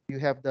 You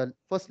have the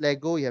first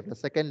Lego, you have the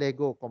second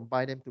Lego,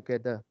 combine them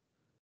together.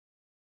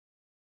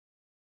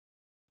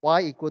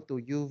 Y equal to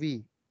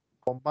uv.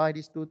 Combine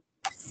these two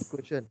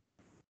equations.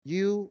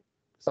 U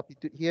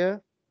substitute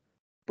here,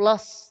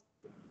 plus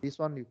this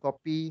one you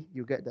copy,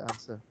 you get the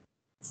answer.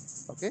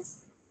 Okay?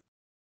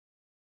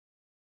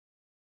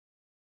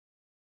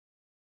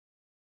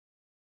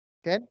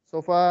 Ken,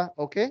 so far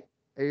okay?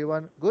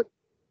 Everyone good?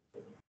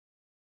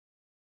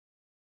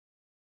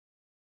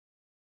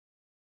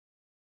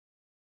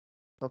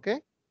 Okay?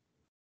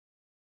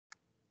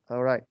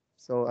 All right.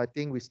 So I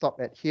think we stop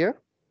at here.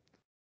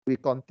 We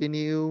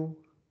continue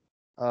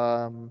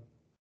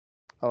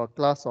our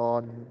class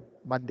on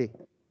Monday.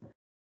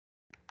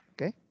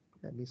 Okay,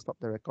 let me stop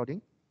the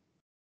recording.